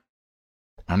 Yeah.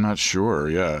 I'm not sure,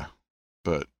 yeah,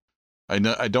 but I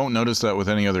don't notice that with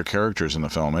any other characters in the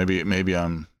film. Maybe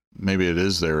it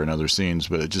is there in other scenes,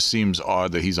 but it just seems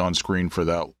odd that he's on screen for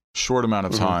that short amount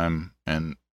of time,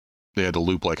 and they had to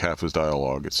loop like half his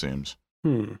dialogue. It seems.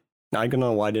 I don't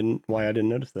know why I didn't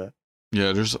notice that.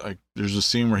 Yeah, there's a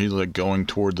scene where he's like going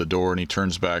toward the door, and he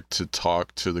turns back to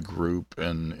talk to the group,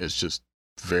 and it's just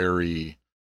very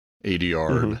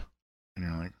ADR'd, and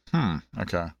you're like,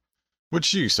 okay.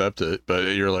 Which you accept it, but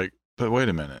you're like, but wait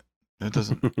a minute, that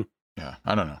doesn't. Yeah,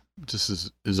 I don't know. It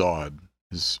just is odd.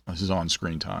 His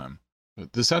on-screen time.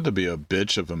 But this had to be a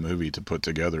bitch of a movie to put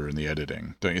together in the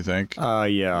editing, don't you think?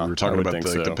 Yeah. We were talking about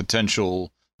the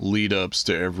potential lead-ups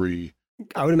to every.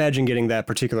 I would imagine getting that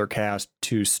particular cast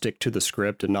to stick to the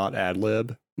script and not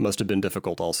ad-lib must have been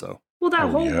difficult also. Well, that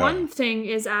one thing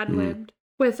is ad-libbed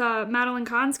with Madeline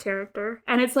Kahn's character,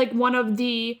 and it's like one of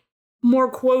the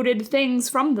more quoted things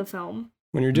from the film.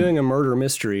 When you're doing a murder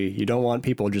mystery, you don't want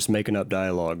people just making up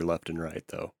dialogue left and right,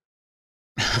 though.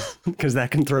 Because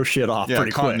that can throw shit off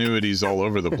pretty quick. Continuity's all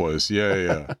over the place.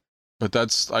 Yeah. But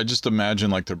I just imagine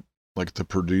like the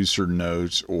producer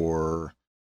notes, or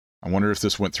I wonder if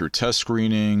this went through test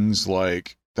screenings.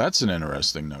 Like, that's an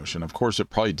interesting notion. Of course, it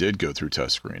probably did go through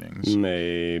test screenings.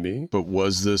 Maybe. But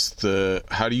was this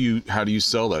how do you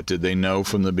sell that? Did they know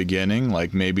from the beginning?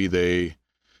 Like, maybe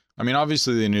I mean,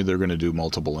 obviously they knew they were going to do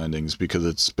multiple endings because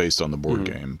it's based on the board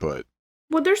game, but.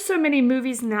 Well, there's so many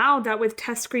movies now that with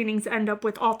test screenings end up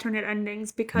with alternate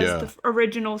endings because the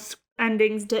original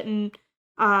endings didn't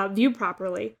view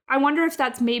properly. I wonder if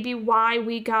that's maybe why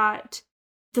we got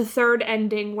the third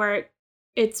ending where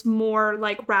it's more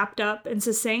like wrapped up and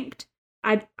succinct.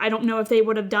 I don't know if they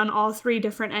would have done all 3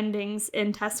 different endings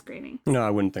in test screening. No, I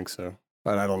wouldn't think so.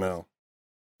 But I don't know.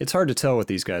 It's hard to tell with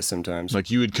these guys sometimes.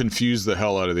 Like, you would confuse the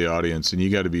hell out of the audience, and you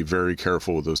got to be very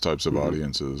careful with those types of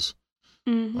audiences.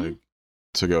 Like,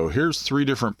 to go, here's 3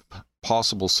 different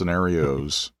possible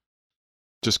scenarios.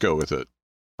 Just go with it.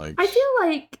 Like, I feel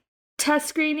like test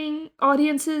screening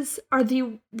audiences are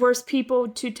the worst people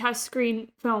to test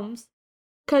screen films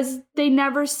because they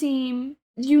never seem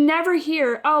you never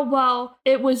hear, oh, well,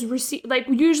 it was received. Like,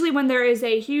 usually when there is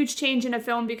a huge change in a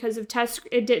film because of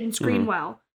it didn't screen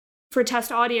well for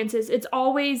test audiences, it's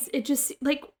always, it just,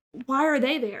 like, why are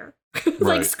they there?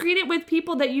 Like, screen it with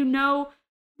people that you know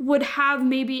would have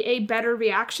maybe a better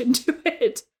reaction to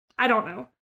it. I don't know.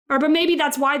 But maybe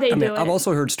that's why they do it. I've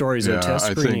also heard stories of test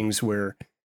screenings where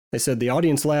they said the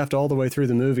audience laughed all the way through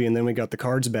the movie, and then we got the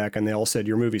cards back, and they all said,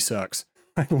 your movie sucks.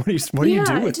 What do you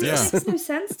do with this? It makes no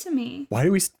sense to me. Why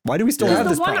do we still have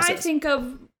this process?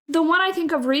 The one I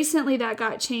think of recently that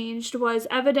got changed was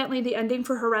evidently the ending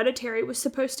for Hereditary was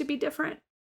supposed to be different,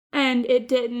 and it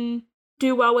didn't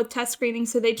do well with test screening,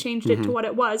 so they changed it to what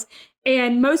it was.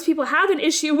 And most people have an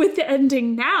issue with the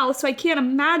ending now, so I can't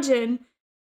imagine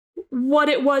what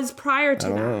it was prior to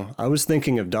that. I don't know. I was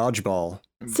thinking of Dodgeball.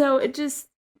 So it just...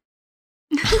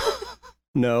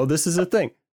 No, this is a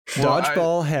thing.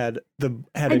 Dodgeball had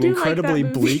an incredibly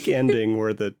bleak ending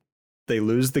where they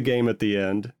lose the game at the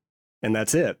end, and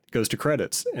that's it. It goes to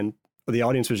credits. And the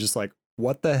audience was just like,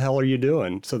 what the hell are you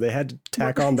doing? So they had to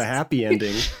tack on the happy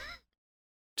ending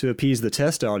to appease the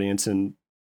test audience, and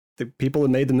the people that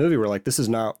made the movie were like, this is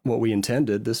not what we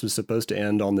intended. This was supposed to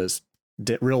end on this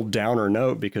real downer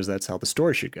note because that's how the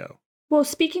story should go. Well,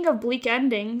 speaking of bleak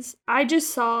endings, I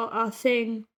just saw a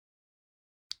thing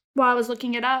while I was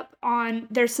looking it up on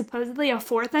there's supposedly a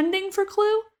fourth ending for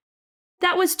Clue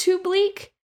that was too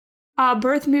bleak.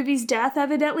 Birth Movies Death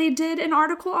evidently did an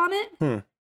article on it,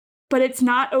 but it's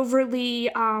not overly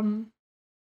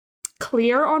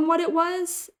clear on what it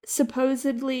was.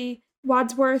 Supposedly,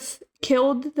 Wadsworth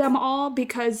killed them all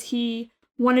because he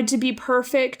wanted to be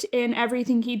perfect in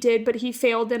everything he did, but he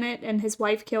failed in it, and his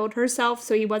wife killed herself,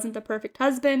 so he wasn't the perfect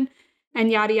husband, and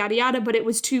yada, yada, yada, but it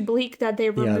was too bleak that they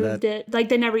removed it. Like,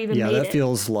 they never even made it. Yeah, that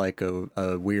feels like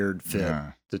a weird fit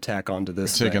to tack onto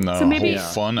this thing. Taking the whole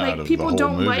fun out of the whole movie. People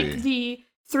don't like the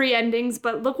 3 endings,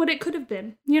 but look what it could have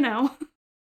been, you know?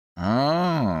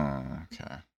 Oh,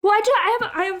 okay. Well,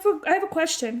 I have a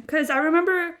question, because I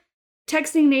remember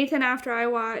texting Nathan after I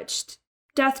watched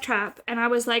Death Trap, and I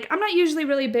was like, I'm not usually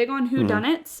really big on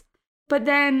whodunits, but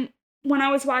then when I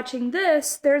was watching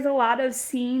this, there's a lot of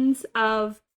scenes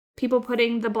of people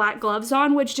putting the black gloves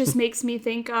on, which just makes me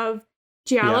think of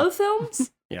Giallo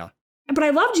films. Yeah. But I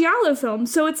love Giallo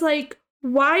films, so it's like,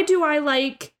 why do I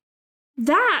like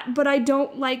that, but I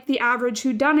don't like the average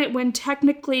whodunit when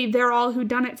technically they're all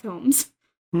whodunit films?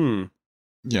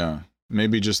 Yeah,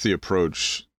 maybe just the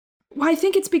approach. Well, I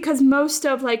think it's because most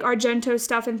of like Argento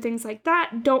stuff and things like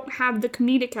that don't have the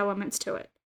comedic elements to it.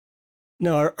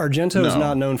 No, Argento is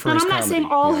not known for his comedy. And I'm not saying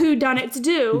all whodunits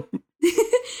do.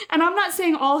 And I'm not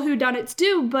saying all whodunits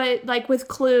do, but like with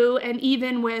Clue and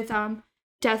even with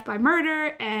Death by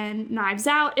Murder and Knives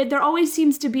Out, there always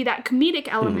seems to be that comedic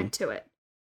element to it,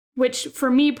 which for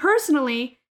me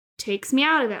personally takes me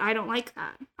out of it. I don't like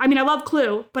that. I mean, I love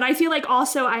Clue, but I feel like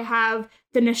also I have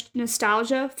the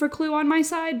nostalgia for Clue on my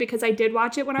side because I did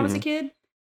watch it when I was a kid.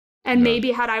 And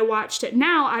maybe had I watched it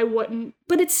now, I wouldn't.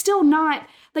 But it's still not,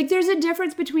 like, there's a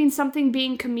difference between something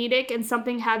being comedic and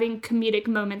something having comedic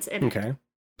moments in it. Okay.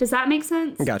 Does that make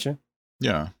sense? Gotcha.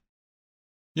 Yeah.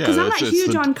 Yeah. Because I'm not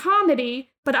huge on comedy,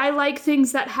 but I like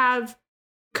things that have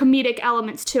comedic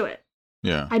elements to it.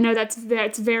 Yeah. I know that's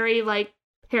very, like,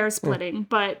 hair-splitting,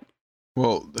 but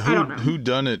well, I don't know.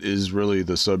 Whodunit is really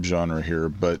the subgenre here,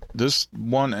 but this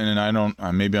one, and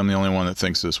maybe I'm the only one that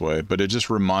thinks this way, but it just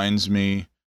reminds me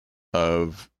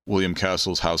of William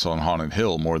Castle's House on Haunted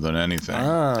Hill more than anything.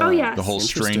 Oh, yeah. The whole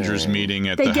strangers meeting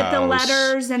at the house. They get the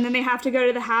letters, and then they have to go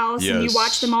to the house, and you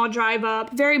watch them all drive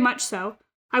up. Very much so.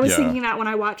 I was thinking that when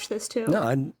I watched this, too. No,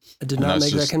 I did not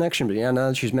make that connection, but yeah, now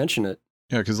that she's mentioned it.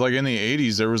 Yeah, because like in the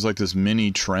 80s, there was like this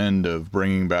mini trend of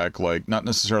bringing back like, not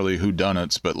necessarily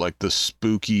whodunits, but like the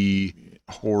spooky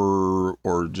horror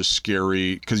or just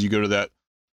scary, because you go to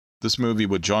this movie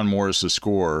with John Morris's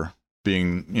score,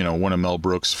 being, you know, one of Mel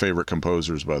Brooks' favorite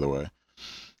composers, by the way.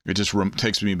 It just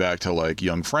takes me back to like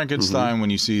Young Frankenstein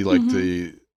when you see like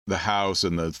the house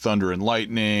and the thunder and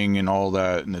lightning and all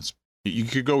that. And you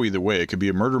could go either way. It could be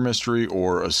a murder mystery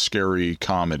or a scary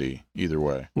comedy, either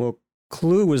way. Well,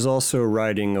 Clue was also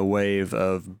riding a wave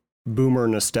of boomer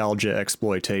nostalgia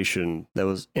exploitation that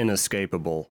was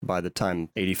inescapable by the time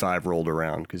 85 rolled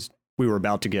around, because we were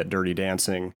about to get Dirty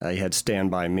Dancing. You had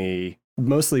Stand By Me.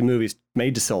 Mostly movies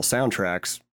made to sell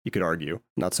soundtracks, you could argue,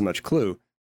 not so much Clue,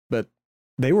 but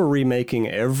they were remaking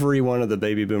every one of the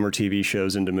baby boomer TV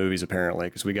shows into movies, apparently,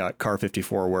 because we got Car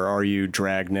 54, Where Are You?,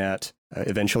 Dragnet,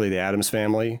 eventually The Addams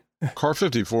Family. Car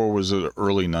 54 was the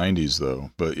early 90s, though,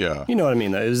 but yeah. You know what I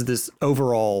mean, though. It was this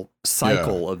overall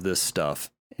cycle of this stuff,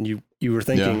 and you were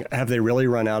thinking, have they really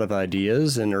run out of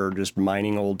ideas and are just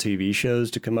mining old TV shows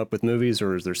to come up with movies,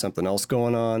 or is there something else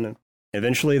going on?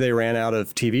 Eventually, they ran out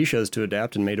of TV shows to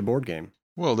adapt and made a board game.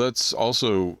 Well, that's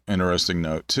also interesting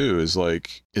note, too, is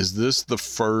like, is this the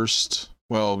first...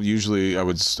 Well, usually I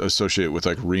would associate with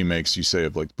like remakes, you say,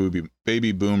 of like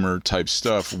baby boomer type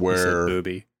stuff where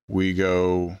we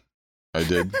go... I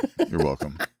did? You're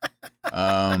welcome.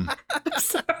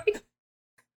 Sorry.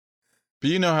 But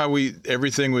you know how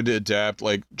everything would adapt,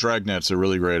 like Dragnet's a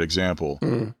really great example,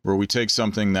 where we take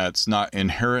something that's not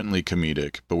inherently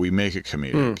comedic, but we make it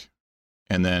comedic.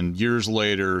 And then years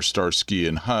later, Starsky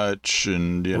and Hutch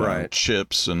and, you know,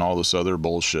 Chips and all this other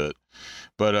bullshit.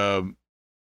 But I'm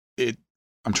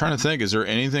trying to think, is there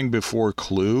anything before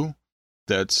Clue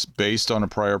that's based on a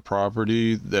prior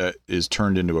property that is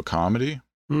turned into a comedy?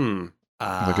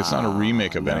 Like it's not a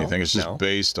remake of anything. It's just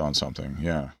based on something.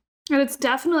 Yeah. And it's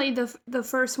definitely the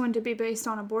first one to be based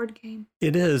on a board game.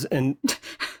 It is. And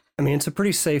I mean, it's a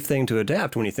pretty safe thing to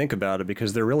adapt when you think about it,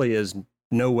 because there really is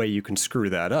no way you can screw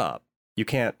that up. You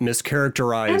can't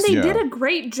mischaracterize. And they did a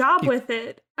great job with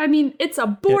it. I mean, it's a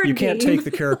board game. You can't take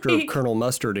the character of Colonel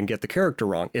Mustard and get the character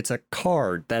wrong. It's a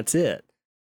card. That's it.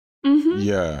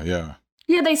 Yeah.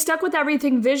 Yeah, they stuck with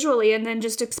everything visually and then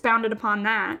just expounded upon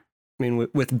that. I mean,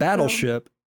 with Battleship,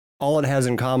 all it has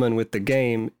in common with the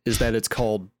game is that it's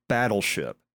called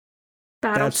Battleship.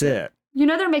 That's it. You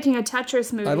know they're making a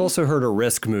Tetris movie. I've also heard a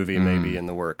Risk movie maybe in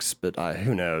the works, but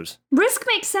who knows? Risk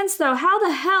makes sense, though. How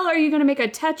the hell are you going to make a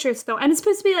Tetris film? And it's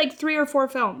supposed to be like 3 or 4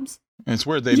 films. And it's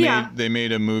weird. They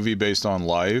made a movie based on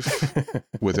life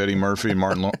with Eddie Murphy,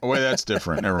 Martin Lawrence. Oh, wait, that's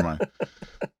different. Never mind.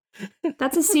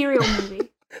 That's a serial movie.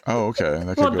 Oh, okay.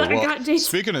 That could go well.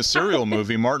 Speaking of serial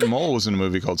movie, Martin Mull was in a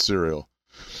movie called Serial.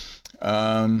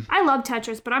 I love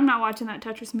Tetris, but I'm not watching that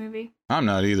Tetris movie. I'm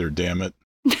not either, damn it.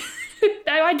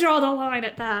 I draw the line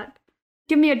at that.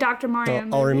 Give me a Dr. Mario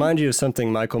movie. I'll remind you of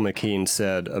something Michael McKean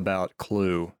said about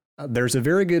Clue. There's a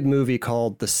very good movie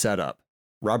called The Setup,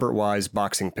 Robert Wise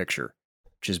boxing picture,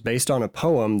 which is based on a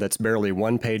poem that's barely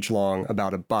 1 page long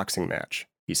about a boxing match,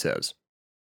 he says.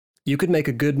 You could make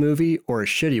a good movie or a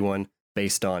shitty one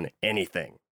based on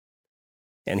anything.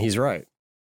 And he's right.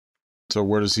 So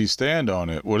where does he stand on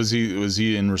it? Was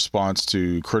he in response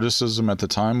to criticism at the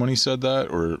time when he said that,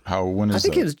 or when is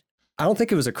that? I don't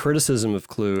think it was a criticism of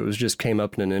Clue. It was just came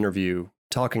up in an interview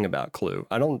talking about Clue.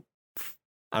 I don't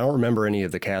remember any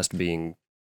of the cast being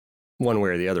one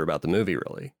way or the other about the movie,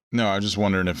 really. No, I was just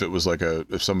wondering if it was like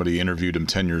if somebody interviewed him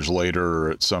 10 years later or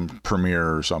at some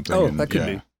premiere or something. Oh, that could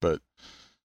be. But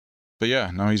yeah,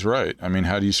 no, he's right. I mean,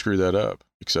 how do you screw that up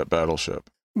except Battleship?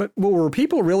 But were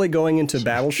people really going into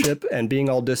Battleship and being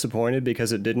all disappointed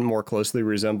because it didn't more closely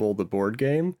resemble the board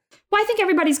game? Well, I think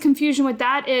everybody's confusion with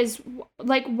that is,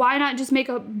 like, why not just make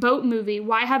a boat movie?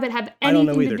 Why have it have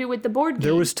anything to do with the board game?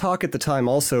 There was talk at the time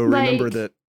also, remember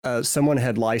that someone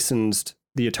had licensed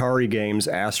the Atari games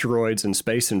Asteroids and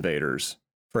Space Invaders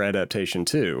for adaptation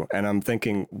too. And I'm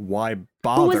thinking, why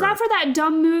bother? But was that for that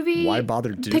dumb movie? Why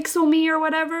bother? Pixel Me or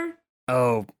whatever?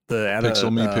 Oh,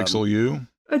 Pixel Me, Pixel You?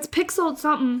 It's Pixel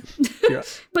something. Yeah.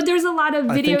 But there's a lot of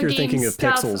video game stuff. I think you're thinking of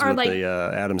Pixels with the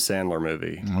Adam Sandler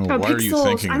movie. Oh, why are you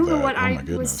thinking of that? Oh my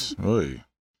goodness.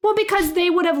 Well, because they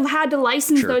would have had to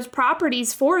license those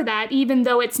properties for that, even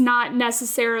though it's not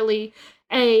necessarily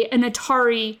an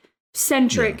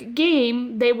Atari-centric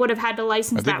game. They would have had to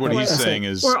license that. I think what he's saying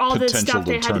is potential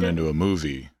to turn into a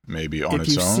movie, maybe on its own. If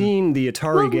you've seen the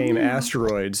Atari game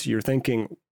Asteroids, you're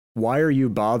thinking, why are you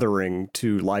bothering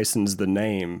to license the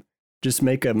name? Just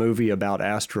make a movie about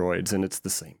asteroids and it's the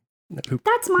same.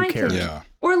 That's my thing. Yeah.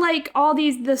 Or like all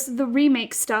the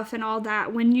remake stuff and all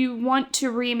that. When you want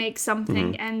to remake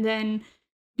something and then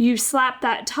you slap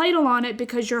that title on it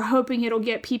because you're hoping it'll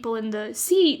get people in the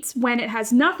seats when it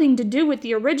has nothing to do with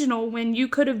the original, when you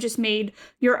could have just made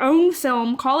your own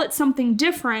film, call it something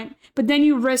different, but then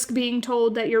you risk being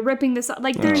told that you're ripping this up.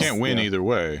 Like you can't win either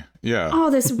way. Yeah. Oh,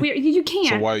 this weird. You can't.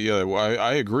 So why? Yeah,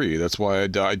 I agree. That's why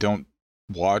I don't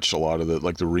watch a lot of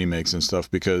the remakes and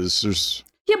stuff, because there's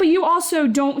but you also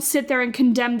don't sit there and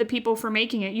condemn the people for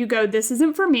making it. You go, this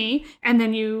isn't for me, and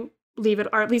then you leave it,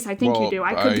 or at least I think you do.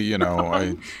 I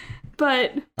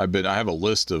have a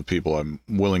list of people I'm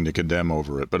willing to condemn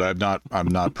over it, but I've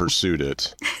not pursued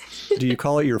it. Do you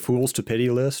call it your fools to pity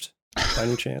list by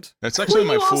any chance? It's actually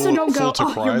my fool to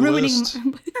cry list.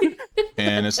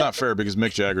 And it's not fair because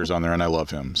Mick Jagger's on there and I love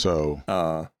him, so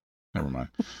never mind.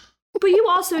 But you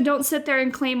also don't sit there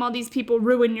and claim all these people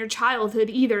ruin your childhood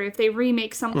either if they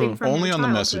remake something from only your on childhood.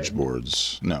 the message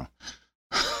boards. No.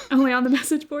 Only on the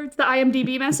message boards, the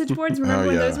IMDb message boards. Remember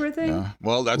when those were a thing? Yeah.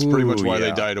 Well, that's pretty much why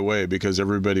they died away, because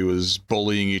everybody was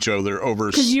bullying each other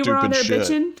over stupid shit. Because you were on there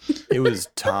bitching? It was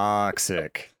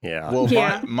toxic. Yeah. Well,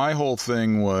 my whole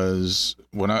thing was,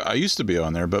 when I used to be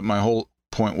on there, but my whole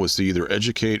point was to either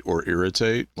educate or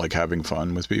irritate, like having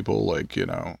fun with people, like, you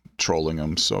know, trolling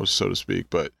them, so to speak.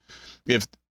 But if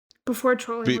before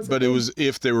trolling was but it was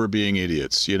if they were being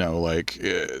idiots, you know, like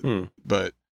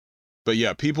but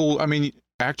yeah, people, I mean,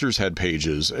 actors had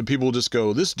pages and people just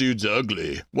go, this dude's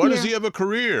ugly, why does he have a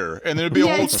career? And there'd be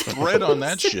a whole thread on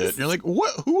that shit, and you're like,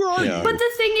 what, who are you? But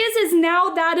the thing is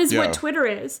now that is what Twitter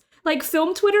is. Like,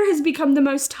 film Twitter has become the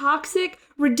most toxic,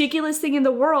 ridiculous thing in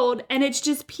the world, and it's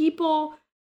just people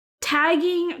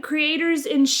tagging creators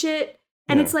and shit.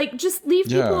 And it's like, just leave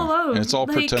people alone. And it's all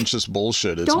like, pretentious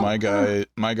bullshit. It's my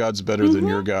God's better than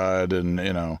your God. And,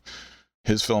 you know,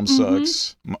 his film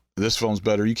sucks. This film's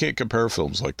better. You can't compare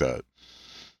films like that.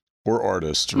 Or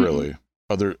artists, really.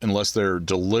 Unless they're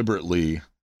deliberately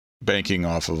banking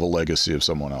off of a legacy of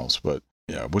someone else. But,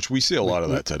 yeah, which we see a lot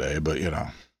of that today. But, you know,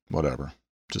 whatever.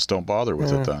 Just don't bother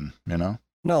with it then, you know?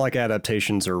 Not like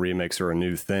adaptations or remakes are a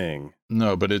new thing.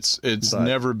 No, but it's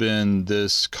never been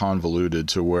this convoluted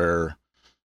to where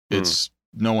it's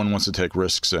no one wants to take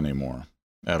risks anymore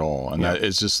at all, and that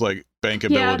it's just like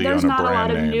bankability on a brand name. There's not a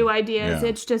lot of new ideas.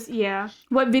 It's just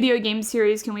what video game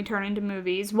series can we turn into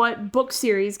movies? What book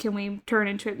series can we turn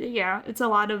into? Yeah, it's a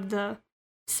lot of the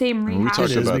same rehash. We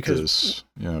talked about this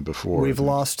before. We've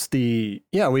lost the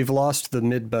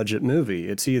mid-budget movie.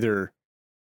 It's either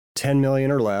 10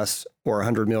 million or less or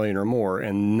 100 million or more,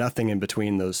 and nothing in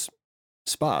between those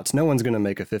spots. No one's going to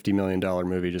make a $50 million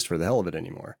movie just for the hell of it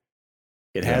anymore.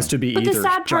 It has to be either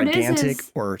gigantic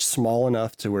or small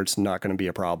enough to where it's not going to be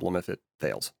a problem if it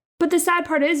fails. But the sad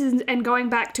part is, and going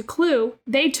back to Clue,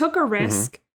 they took a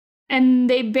risk and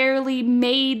they barely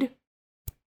made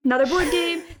another board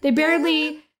game. They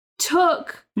barely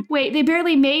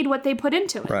made what they put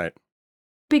into it. Right.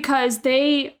 Because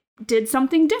they did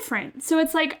something different. So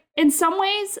it's like, in some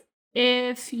ways,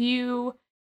 if your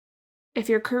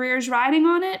career's riding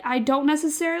on it, I don't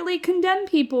necessarily condemn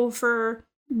people for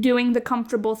doing the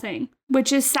comfortable thing,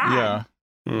 which is sad. Yeah.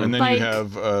 And then you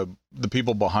have the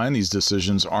people behind these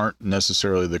decisions aren't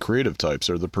necessarily the creative types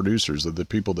or the producers. They're the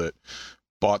people that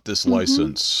bought this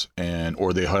license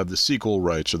or they have the sequel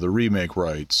rights or the remake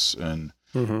rights. And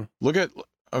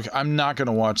I'm not going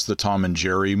to watch the Tom and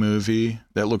Jerry movie.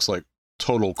 That looks like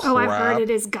total crap. Oh, I've heard it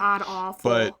is god awful.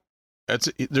 But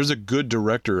there's a good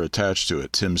director attached to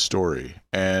it, Tim Story,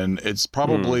 and it's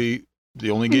probably the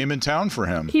only game in town for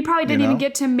him. He probably didn't even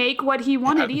get to make what he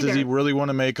wanted either. Does he really want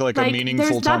to make like a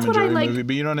meaningful Tom and Jerry movie?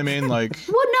 But you know what I mean? Like,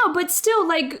 well, no, but still,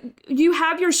 like, you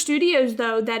have your studios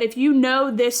though that if you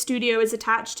know this studio is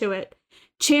attached to it,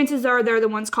 chances are they're the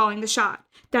ones calling the shot.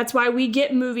 That's why we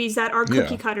get movies that are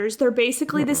cookie cutters. They're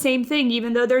basically the same thing,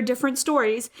 even though they're different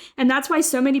stories. And that's why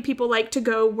so many people like to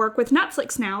go work with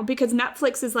Netflix now, because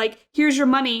Netflix is like, here's your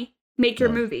money, make your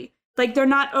movie. Like, they're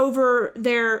not over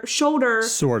their shoulder.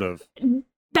 Sort of.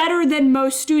 Better than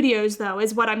most studios, though,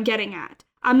 is what I'm getting at.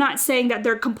 I'm not saying that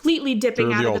they're completely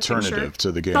dipping out of the picture. They're the alternative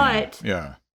to the game. But,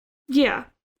 yeah,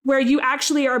 where you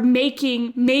actually are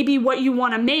making maybe what you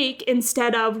want to make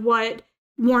instead of what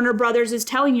Warner Brothers is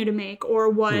telling you to make or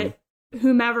what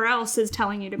whomever else is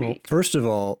telling you to make. First of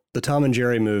all, the Tom and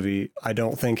Jerry movie, I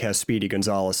don't think has Speedy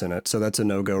Gonzalez in it, so that's a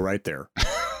no-go right there.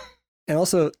 And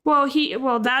also...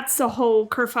 Well, that's a whole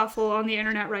kerfuffle on the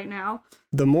internet right now.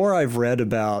 The more I've read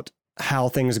about how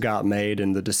things got made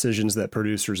and the decisions that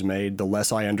producers made, the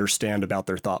less I understand about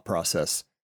their thought process.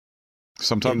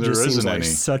 Sometimes there isn't any.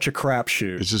 Such a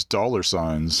crapshoot. It's just dollar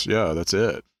signs. Yeah, that's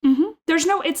it. There's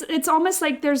no, it's almost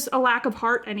like there's a lack of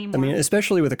heart anymore. I mean,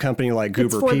 especially with a company like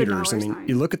Guber-Peters. I mean,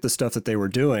 you look at the stuff that they were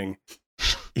doing,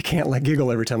 you can't giggle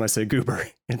every time I say Goober.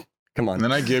 Come on. And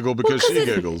then I giggle because she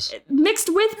giggles.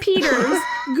 Mixed with Peters,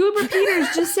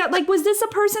 Guber-Peters just said, like, was this a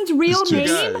person's real name?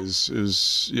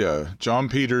 John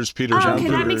Peters, John okay,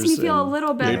 Peters. That makes me feel a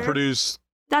little better. They produced...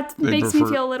 That makes me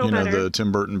feel a little better. The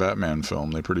Tim Burton Batman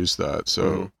film, they produced that,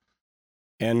 so...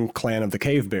 And Clan of the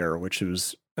Cave Bear, which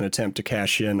was an attempt to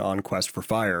cash in on Quest for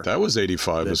Fire. That was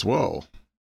 85 as well.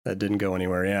 That didn't go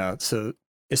anywhere, yeah. So,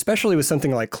 especially with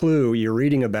something like Clue, you're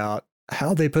reading about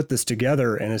how they put this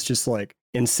together, and it's just like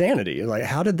insanity. Like,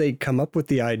 how did they come up with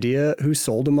the idea? Who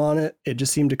sold them on it? It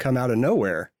just seemed to come out of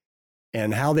nowhere.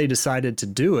 And how they decided to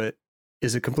do it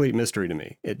is a complete mystery to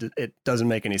me. It doesn't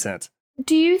make any sense.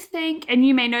 Do you think, and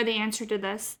you may know the answer to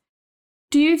this,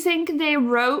 do you think they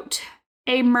wrote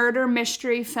a murder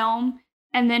mystery film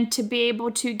and then to be able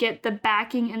to get the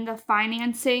backing and the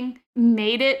financing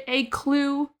made it a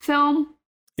Clue film?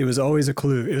 It was always a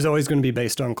clue. It was always going to be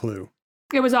based on Clue.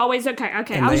 It was always okay.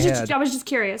 And I was just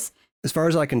curious. As far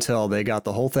as I can tell, they got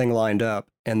the whole thing lined up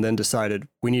and then decided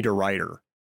we need a writer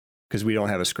because we don't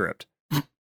have a script.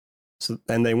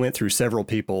 And they went through several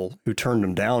people who turned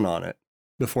them down on it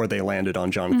before they landed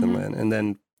on Jonathan Lynn. And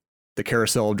then the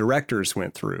carousel of directors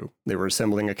went through. They were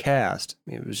assembling a cast.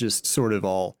 It was just sort of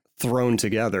all thrown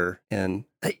together and,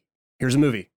 hey, here's a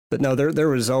movie. But no, there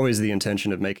was always the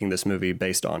intention of making this movie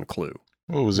based on Clue.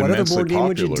 Well, it was what other immensely board game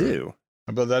popular. would you do?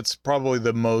 But that's probably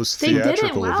the most They did it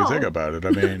theatrical if you well. think about it.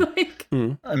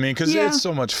 I mean, because Yeah. it's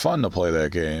so much fun to play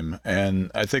that game. And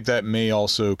I think that may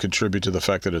also contribute to the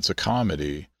fact that it's a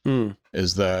comedy,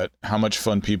 is that how much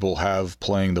fun people have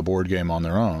playing the board game on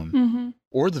their own.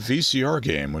 Or the VCR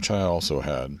game, which I also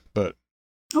had. But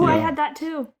I had that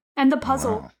too. And the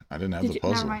puzzle. wow, I didn't have the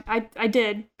puzzle. Never mind. I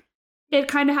did. It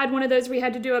kind of had one of those where you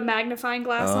had to do a magnifying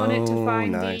glass on it to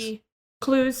find the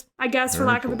clues, I guess, for Very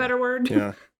lack of a cool. better word.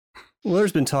 Yeah. Well,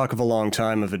 there's been talk of a long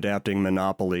time of adapting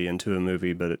Monopoly into a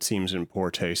movie, but it seems in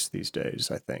poor taste these days,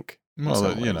 I think.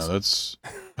 Well, that's.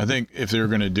 I think if they were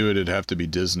going to do it, it'd have to be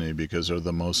Disney because they're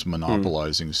the most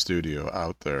monopolizing studio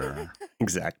out there.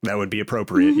 Exactly. That would be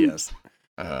appropriate, yes.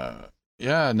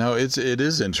 Yeah, no, it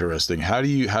is interesting. How do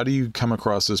you come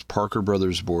across this Parker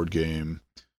Brothers board game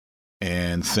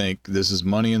and think this is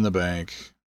money in the bank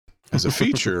as a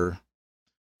feature?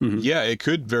 Yeah, it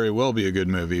could very well be a good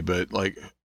movie, but like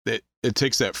it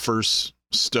takes that first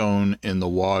stone in the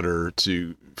water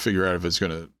to figure out if it's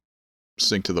going to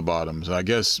sink to the bottom. So I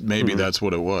guess maybe that's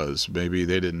what it was. Maybe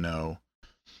they didn't know.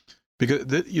 Because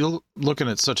you're looking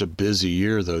at such a busy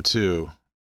year, though, too.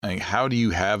 I mean, how do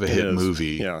you have a hit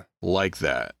movie like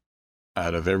that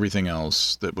out of everything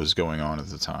else that was going on at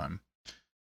the time?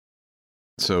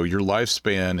 So your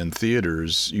lifespan in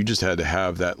theaters, you just had to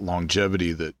have that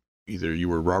longevity that either you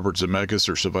were Robert Zemeckis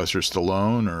or Sylvester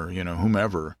Stallone or,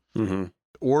 whomever.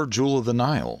 Or Jewel of the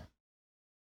Nile.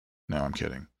 No, I'm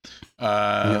kidding.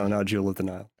 No, not Jewel of the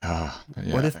Nile. Yeah.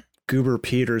 What if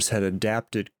Guber-Peters had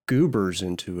adapted Goobers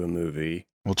into a movie?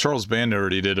 Well, Charles Band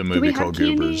already did a movie called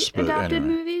Goobers. But adapted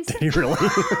anyway. movies? Did he really?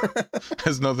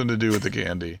 Has nothing to do with the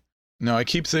candy. No, I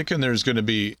keep thinking there's going to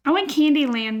be... I want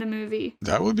Candyland, the movie.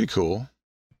 That would be cool.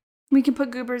 We can put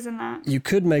Goobers in that. You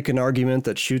could make an argument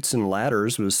that Chutes and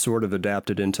Ladders was sort of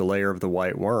adapted into Lair of the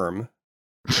White Worm,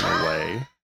 in a way.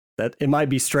 That it might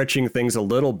be stretching things a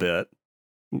little bit.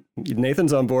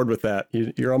 Nathan's on board with that.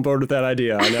 You're on board with that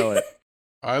idea. I know it.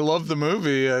 I love the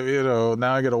movie.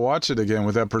 Now I got to watch it again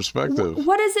with that perspective.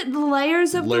 What is it? The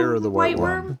Layers of Lair the of the White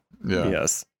Worm. Yeah.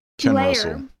 Yes. Ken Lair.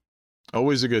 Russell.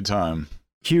 Always a good time.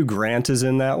 Hugh Grant is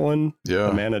in that one. Yeah.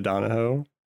 Amanda Donahoe.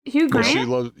 Hugh Well,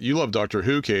 Grant? you love Doctor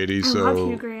Who, Katie. I So love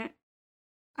Hugh Grant.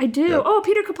 I do. Yep. Oh,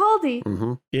 Peter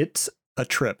Capaldi. It's a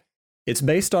trip. It's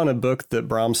based on a book that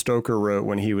Bram Stoker wrote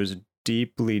when he was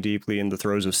deeply, deeply in the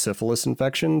throes of syphilis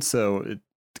infection. So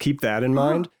keep that in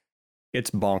mind.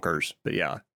 It's bonkers. But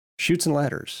yeah, Chutes and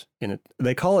Ladders in it.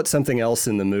 They call it something else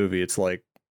in the movie. It's like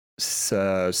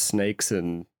snakes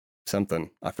and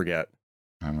something. I forget.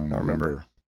 I don't remember.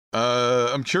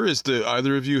 I'm curious, do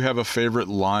either of you have a favorite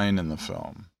line in the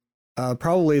film?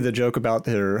 Probably the joke about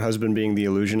her husband being the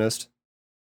illusionist.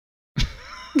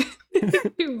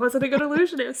 He wasn't a good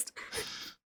illusionist.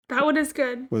 That one is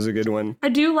good. Was a good one. I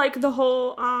do like the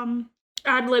whole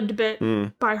ad-libbed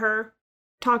bit by her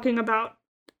talking about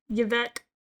Yvette.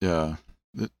 Yeah.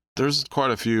 There's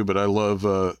quite a few, but I love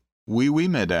Oui, oui,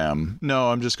 madame. No,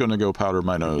 I'm just going to go powder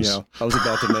my nose. Yeah, I was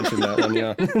about to mention that one,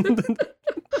 yeah.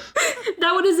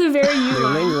 That one is a very you They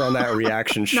line. linger on that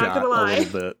reaction shot gonna a lie.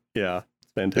 little bit. Yeah,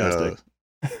 it's fantastic.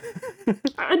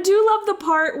 I do love the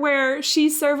part where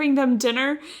she's serving them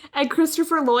dinner and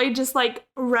Christopher Lloyd just like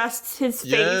rests his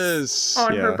face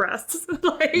on her breasts.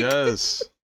 Like, Yes.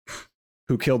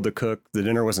 Who killed the cook? The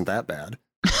dinner wasn't that bad.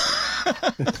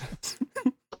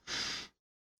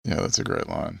 Yeah, that's a great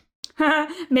line.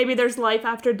 maybe there's life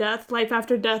after death. Life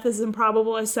after death is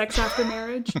improbable as sex after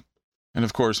marriage. And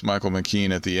of course, Michael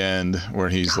McKean at the end, where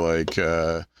he's like,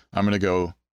 I'm going to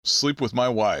go sleep with my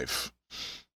wife.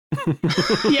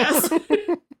 Yes.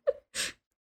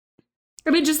 I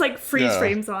mean, just like freeze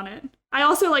frames on it. I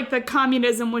also like the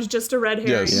communism was just a red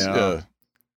herring. Yes.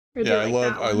 Yeah, I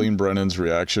love Eileen Brennan's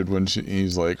reaction when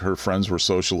he's like, her friends were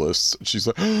socialists. She's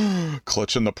like,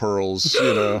 clutching the pearls,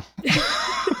 I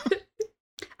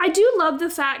do love the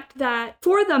fact that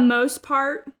for the most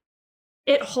part,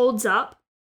 it holds up.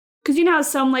 Because you know how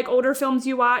some like older films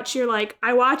you watch, you're like,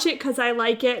 I watch it because I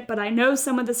like it, but I know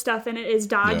some of the stuff in it is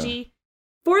dodgy. Yeah.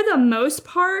 For the most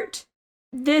part,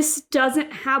 this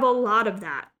doesn't have a lot of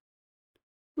that.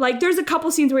 Like, there's a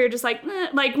couple scenes where you're just like,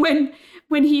 like when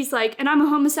he's like, and I'm a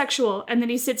homosexual, and then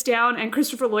he sits down and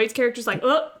Christopher Lloyd's character's like,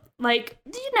 like,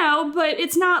 but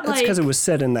it's not That's like... because it was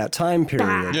set in that time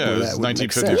period. Yeah, it was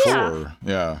 1954.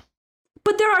 Yeah.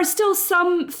 But there are still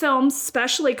some films,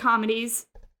 especially comedies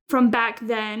from back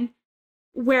then,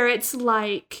 where it's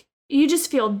like, you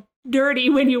just feel dirty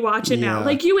when you watch it now.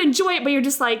 Like, you enjoy it, but you're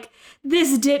just like,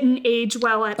 this didn't age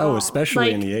well at all. Oh,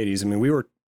 especially in the 80s. I mean, we were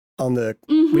on the...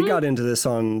 We got into this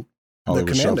on the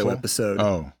Commando episode.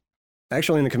 Oh.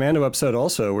 Actually, in the Commando episode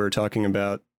also, we were talking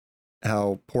about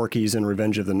how Porky's and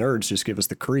Revenge of the Nerds just give us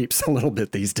the creeps a little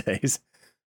bit these days.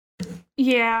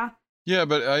 Yeah. Yeah,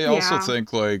 but I also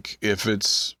think, like, if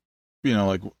it's,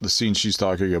 like the scene she's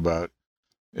talking about,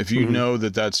 if you know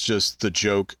that that's just the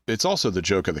joke, it's also the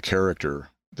joke of the character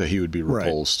that he would be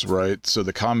repulsed, right? So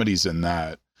the comedy's in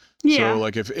that. Yeah. So,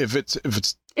 like, if it's...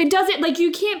 It doesn't, like,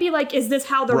 you can't be like, is this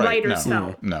how the writers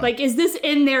felt? No. Like, is this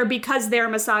in there because they're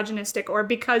misogynistic or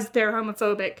because they're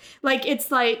homophobic? Like,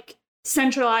 it's, like,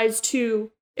 centralized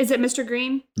to, is it Mr.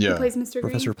 Green? Yeah. Who plays Mr. Green?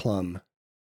 Professor Plum.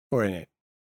 Or wait,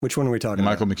 which one are we talking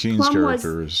Michael about? McKean's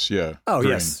character is, Oh,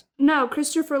 Green. yes. No,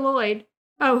 Christopher Lloyd.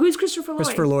 Oh, who's Christopher Lloyd?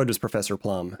 Christopher Lloyd was Professor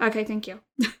Plum. Okay, thank you.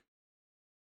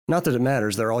 Not that it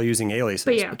matters. They're all using aliases,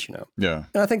 but Yeah.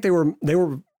 And I think they were,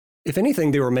 if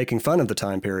anything, they were making fun of the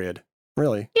time period.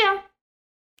 Really? Yeah.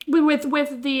 With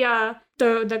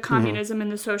the communism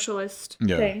and the socialist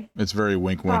thing. It's very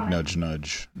wink, wink, nudge,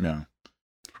 nudge. Yeah.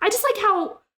 I just like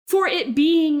how, for it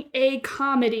being a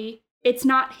comedy, it's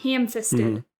not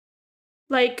ham-fisted.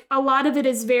 Like, a lot of it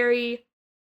is very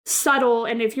subtle,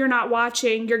 and if you're not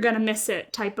watching, you're gonna miss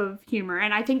it type of humor.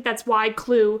 And I think that's why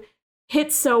Clue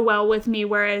hits so well with me,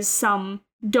 whereas some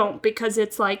don't, because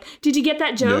it's like, did you get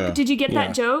that joke? Yeah. Did you get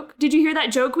that joke? Did you hear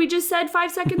that joke we just said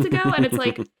 5 seconds ago? And it's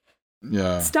like,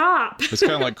 stop. It's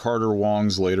kind of like Carter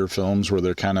Wong's later films where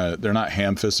they're not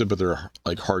ham-fisted, but they're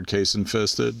like hard case and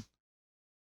fisted.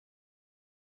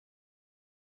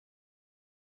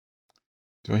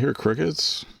 Do I hear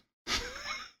crickets?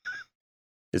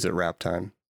 Is it rap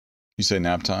time? You say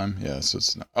nap time? Yes,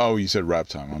 it's... Oh, you said rap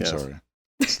time. I'm sorry.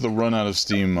 It's the run out of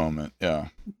steam moment. Yeah.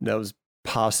 That was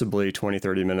possibly 20,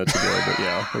 30 minutes ago, but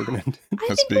yeah. I think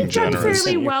we've done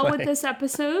fairly well with this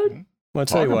episode. Well, I'll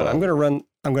tell you what, I'm going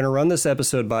to run this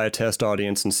episode by a test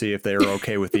audience and see if they are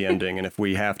okay with the ending. And if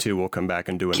we have to, we'll come back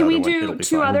and do another one. Can we do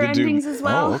 2 other endings as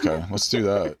well? Oh, okay. Let's do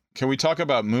that. Can we talk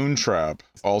about Moontrap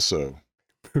also?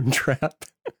 Moontrap?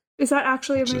 Is that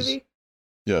actually a movie?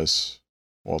 Yes.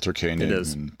 Walter Koenig. It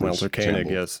is. Walter Koenig,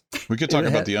 yes. We could talk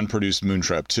about the unproduced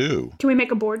Moontrap too. Can we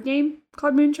make a board game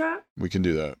called Moontrap? We can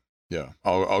do that. Yeah.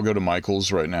 I'll go to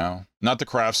Michael's right now. Not the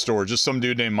craft store, just some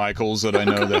dude named Michael's that I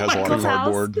know that has a lot of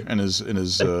cardboard in his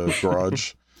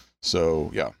garage.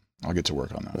 So, yeah, I'll get to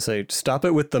work on that. I'll say, stop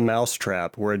it with the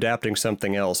mousetrap. We're adapting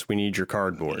something else. We need your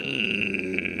cardboard.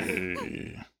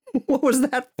 What was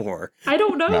that for? I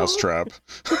don't know. Mousetrap.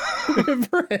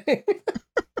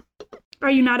 Are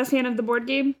you not a fan of the board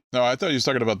game? No, I thought you was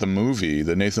talking about the movie,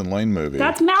 the Nathan Lane movie.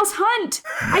 That's Mouse Hunt.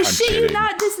 I shit you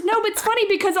not. No, but it's funny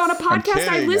because on a podcast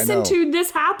I listened to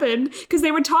this happened because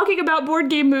they were talking about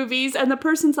board game movies and the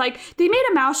person's like, they made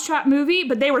a Mousetrap movie,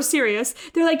 but they were serious.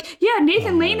 They're like, yeah,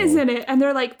 Nathan Lane is in it. And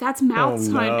they're like, that's Mouse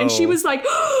Hunt. And she was like,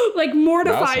 like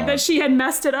mortified that she had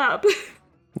messed it up.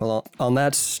 Well, on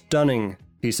that stunning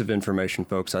piece of information,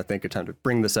 folks, I think it's time to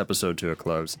bring this episode to a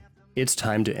close. It's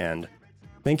time to end.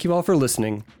 Thank you all for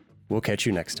listening. We'll catch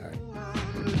you next time.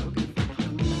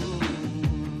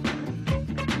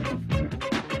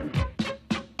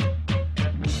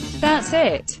 That's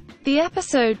it. The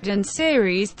episode and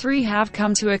series 3 have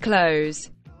come to a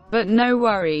close. But no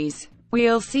worries.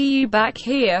 We'll see you back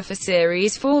here for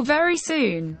series 4 very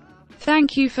soon.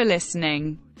 Thank you for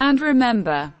listening. And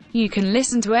remember, you can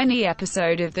listen to any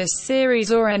episode of this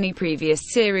series or any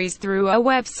previous series through our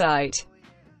website.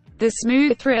 The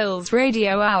Smooth Thrills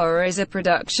Radio Hour is a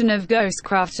production of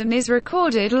Ghostcraft and is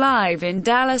recorded live in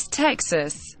Dallas,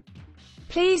 Texas.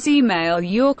 Please email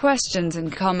your questions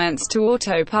and comments to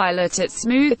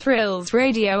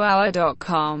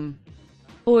autopilot@smoochthrillsradiohour.com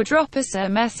or drop us a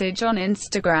message on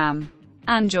Instagram.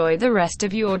 Enjoy the rest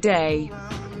of your day.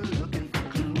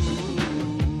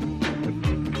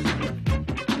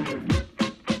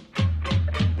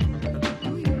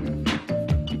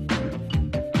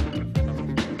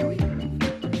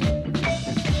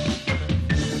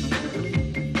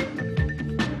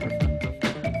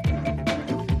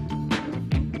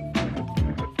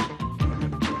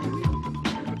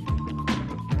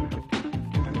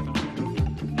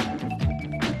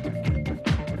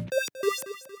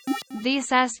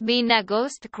 This has been a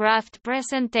Ghostcraft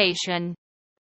presentation.